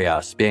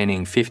area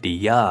spanning 50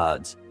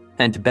 yards,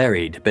 and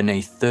buried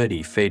beneath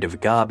 30 feet of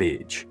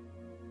garbage.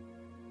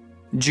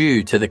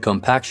 Due to the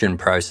compaction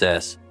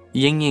process,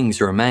 Ying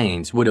Ying's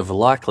remains would have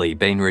likely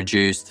been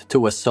reduced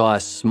to a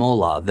size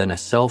smaller than a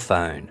cell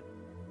phone.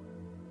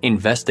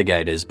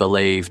 Investigators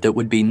believed it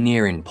would be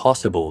near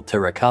impossible to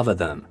recover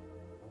them.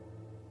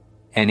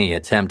 Any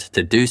attempt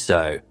to do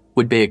so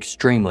would be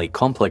extremely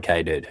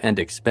complicated and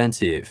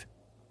expensive.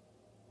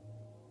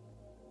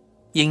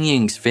 Ying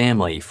Ying's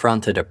family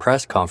fronted a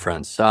press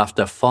conference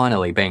after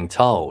finally being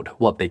told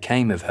what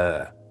became of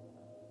her.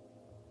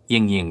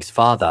 Ying Ying's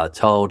father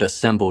told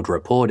assembled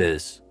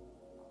reporters,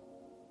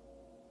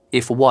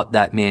 "If what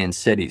that man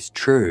said is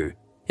true,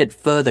 it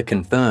further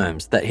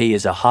confirms that he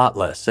is a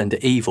heartless and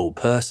evil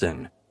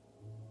person.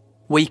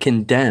 We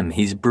condemn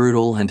his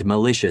brutal and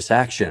malicious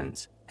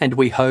actions, and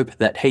we hope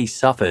that he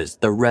suffers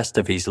the rest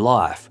of his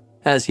life,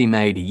 as he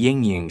made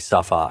Ying Ying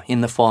suffer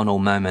in the final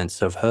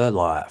moments of her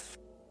life.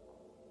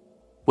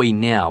 We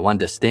now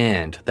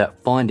understand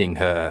that finding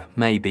her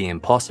may be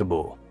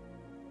impossible.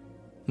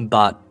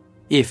 But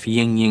if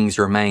Ying Ying's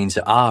remains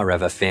are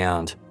ever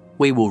found,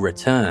 we will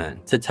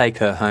return to take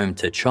her home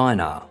to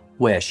China,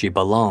 where she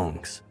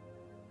belongs."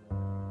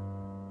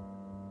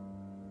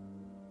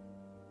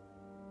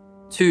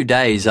 2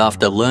 days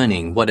after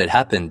learning what had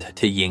happened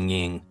to Ying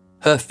Ying,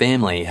 her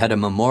family had a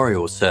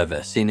memorial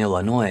service in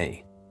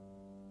Illinois.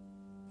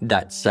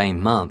 That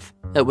same month,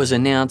 it was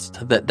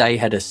announced that they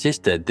had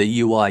assisted the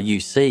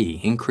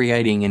UIUC in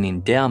creating an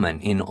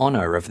endowment in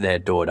honour of their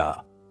daughter.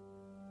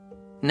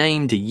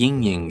 Named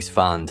Ying Ying's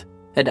Fund,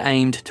 it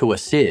aimed to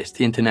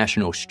assist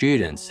international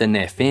students and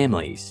their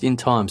families in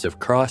times of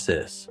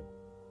crisis.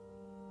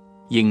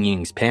 Ying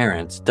Ying's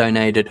parents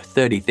donated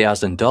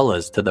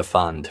 $30,000 to the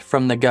fund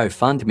from the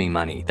GoFundMe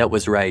money that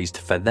was raised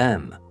for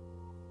them.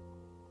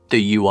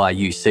 The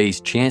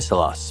UIUC's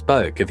Chancellor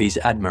spoke of his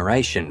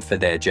admiration for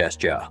their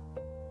gesture.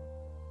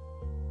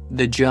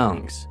 The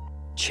Jungs,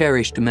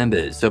 cherished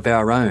members of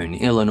our own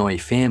Illinois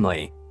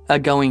family, are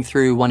going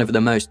through one of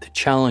the most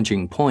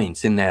challenging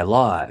points in their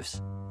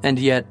lives, and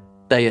yet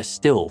they are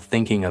still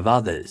thinking of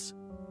others.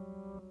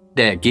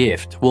 Their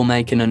gift will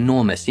make an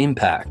enormous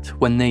impact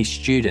when these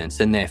students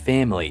and their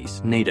families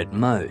need it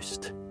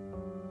most.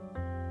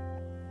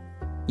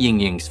 Ying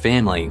Ying's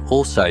family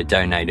also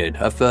donated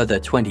a further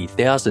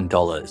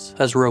 $20,000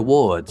 as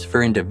rewards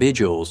for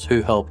individuals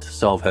who helped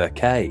solve her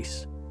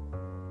case.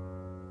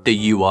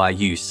 The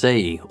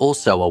UIUC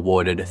also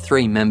awarded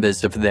 3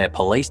 members of their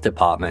police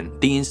department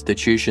the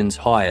institution's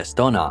highest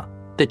honour,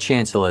 the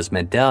Chancellor's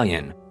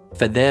Medallion,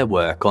 for their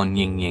work on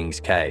Ying Ying's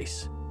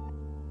case.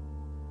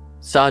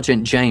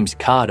 Sergeant James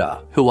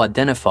Carter, who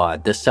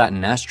identified the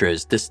Saturn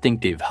Astra's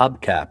distinctive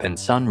hubcap and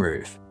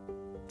sunroof.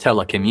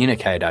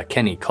 Telecommunicator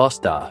Kenny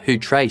Costa, who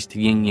traced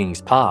Ying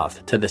Ying's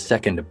path to the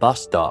second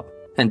bus stop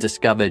and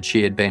discovered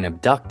she had been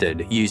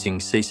abducted using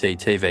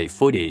CCTV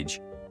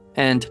footage.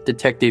 And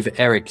Detective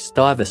Eric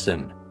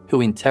Stuyvesant,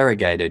 who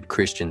interrogated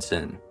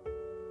Christensen.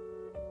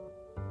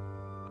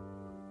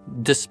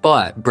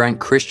 Despite Brent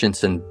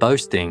Christensen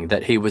boasting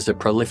that he was a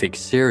prolific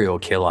serial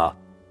killer,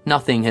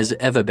 nothing has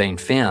ever been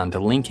found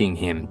linking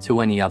him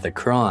to any other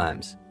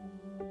crimes.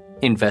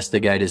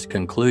 Investigators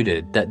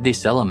concluded that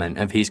this element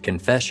of his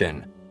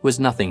confession was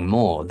nothing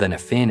more than a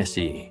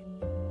fantasy.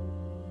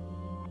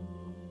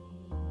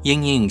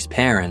 Ying Ying's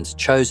parents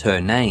chose her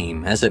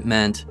name as it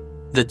meant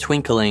the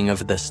twinkling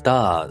of the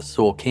stars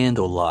or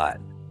candlelight.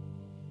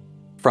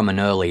 From an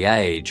early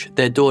age,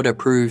 their daughter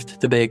proved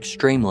to be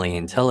extremely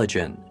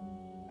intelligent.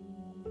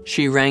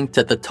 She ranked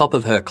at the top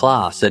of her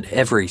class at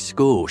every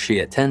school she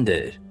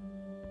attended.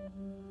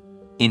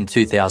 In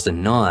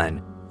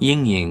 2009,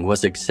 Ying Ying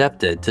was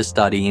accepted to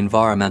study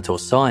environmental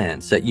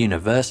science at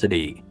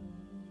university.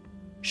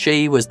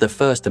 She was the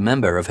first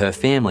member of her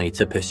family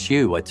to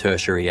pursue a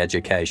tertiary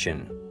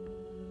education.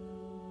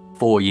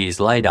 4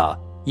 years later,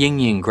 Ying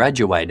Ying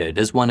graduated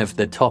as one of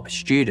the top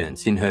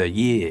students in her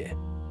year.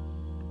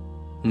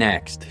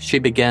 Next, she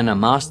began a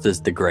master's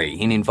degree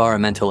in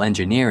environmental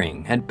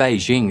engineering at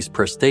Beijing's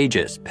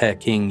prestigious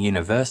Peking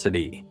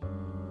University.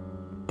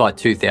 By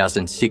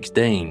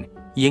 2016,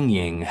 Ying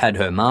Ying had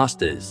her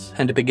master's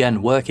and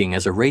began working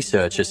as a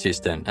research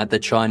assistant at the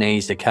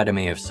Chinese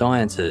Academy of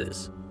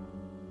Sciences.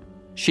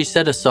 She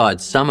set aside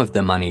some of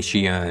the money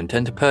she earned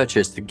and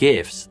purchased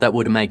gifts that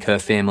would make her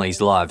family's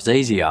lives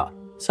easier,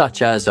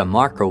 such as a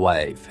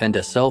microwave and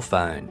a cell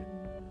phone.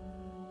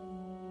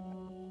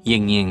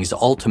 Ying Ying's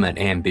ultimate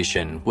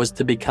ambition was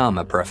to become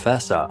a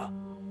professor.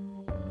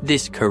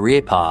 This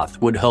career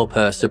path would help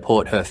her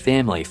support her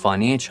family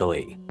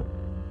financially.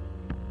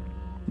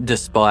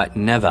 Despite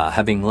never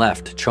having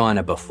left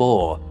China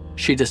before,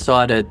 she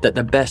decided that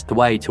the best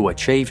way to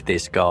achieve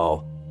this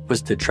goal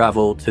was to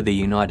travel to the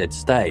United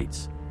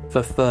States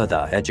for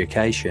further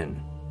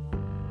education.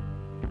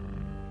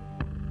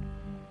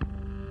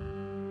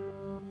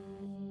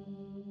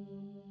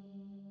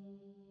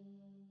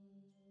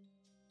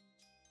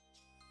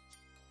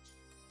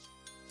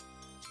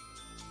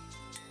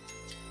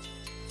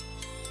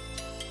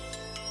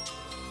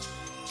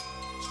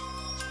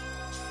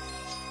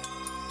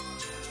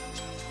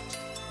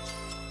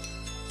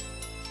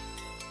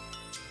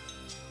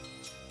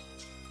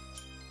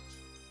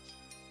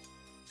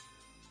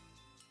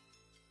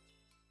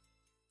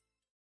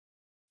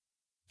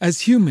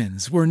 As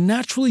humans, we're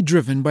naturally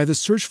driven by the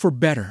search for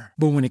better.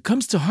 But when it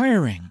comes to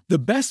hiring, the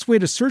best way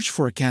to search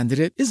for a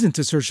candidate isn't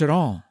to search at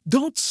all.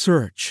 Don't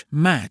search,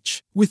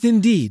 match with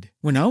Indeed.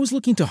 When I was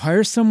looking to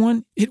hire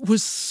someone, it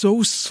was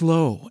so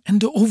slow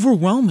and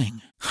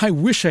overwhelming. I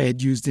wish I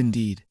had used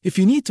Indeed. If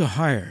you need to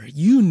hire,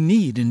 you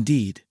need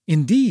Indeed.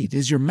 Indeed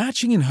is your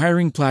matching and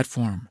hiring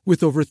platform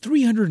with over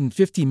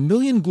 350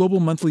 million global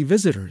monthly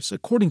visitors,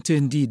 according to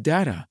Indeed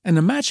data, and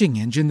a matching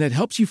engine that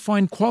helps you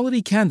find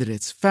quality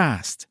candidates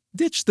fast.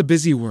 Ditch the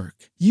busy work.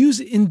 Use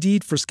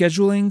Indeed for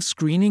scheduling,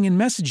 screening, and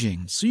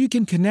messaging so you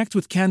can connect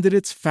with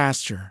candidates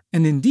faster.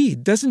 And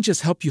Indeed doesn't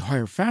just help you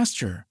hire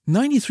faster.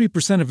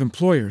 93% of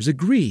employers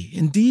agree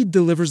Indeed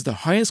delivers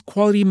the highest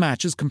quality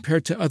matches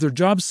compared to other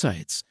job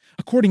sites,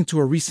 according to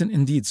a recent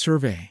Indeed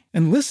survey.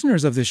 And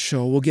listeners of this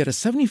show will get a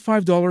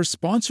 $75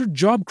 sponsored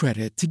job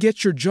credit to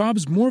get your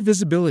jobs more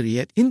visibility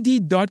at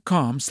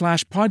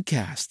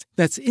Indeed.com/podcast.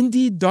 That's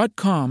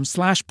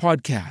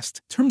Indeed.com/podcast.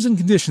 Terms and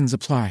conditions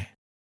apply.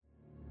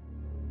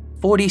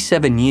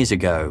 47 years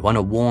ago, on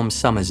a warm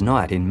summer's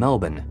night in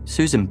Melbourne,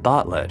 Susan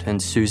Bartlett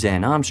and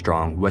Suzanne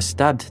Armstrong were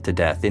stabbed to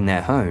death in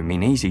their home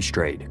in Easy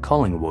Street,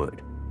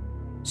 Collingwood.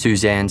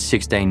 Suzanne's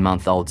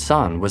 16-month-old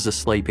son was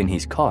asleep in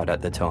his cot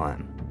at the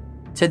time.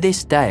 To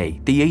this day,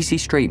 the Easy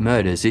Street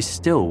murders is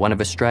still one of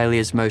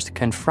Australia's most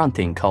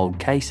confronting cold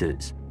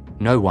cases.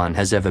 No one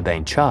has ever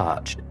been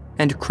charged,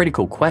 and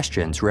critical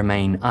questions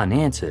remain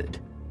unanswered.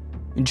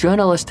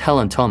 Journalist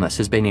Helen Thomas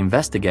has been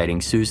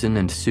investigating Susan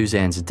and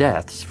Suzanne's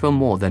deaths for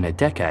more than a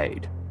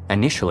decade,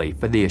 initially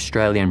for the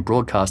Australian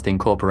Broadcasting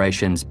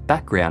Corporation's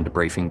Background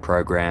Briefing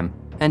program,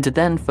 and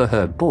then for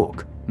her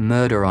book,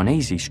 Murder on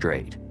Easy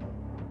Street.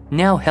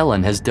 Now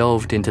Helen has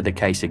delved into the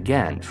case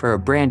again for a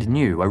brand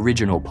new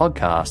original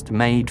podcast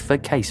made for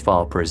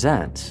Casefile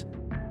Presents.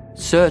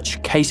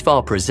 Search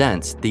Casefile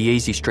Presents The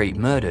Easy Street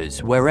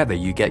Murders wherever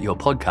you get your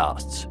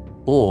podcasts,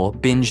 or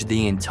binge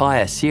the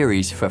entire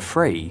series for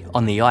free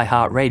on the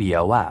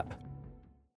iHeartRadio app.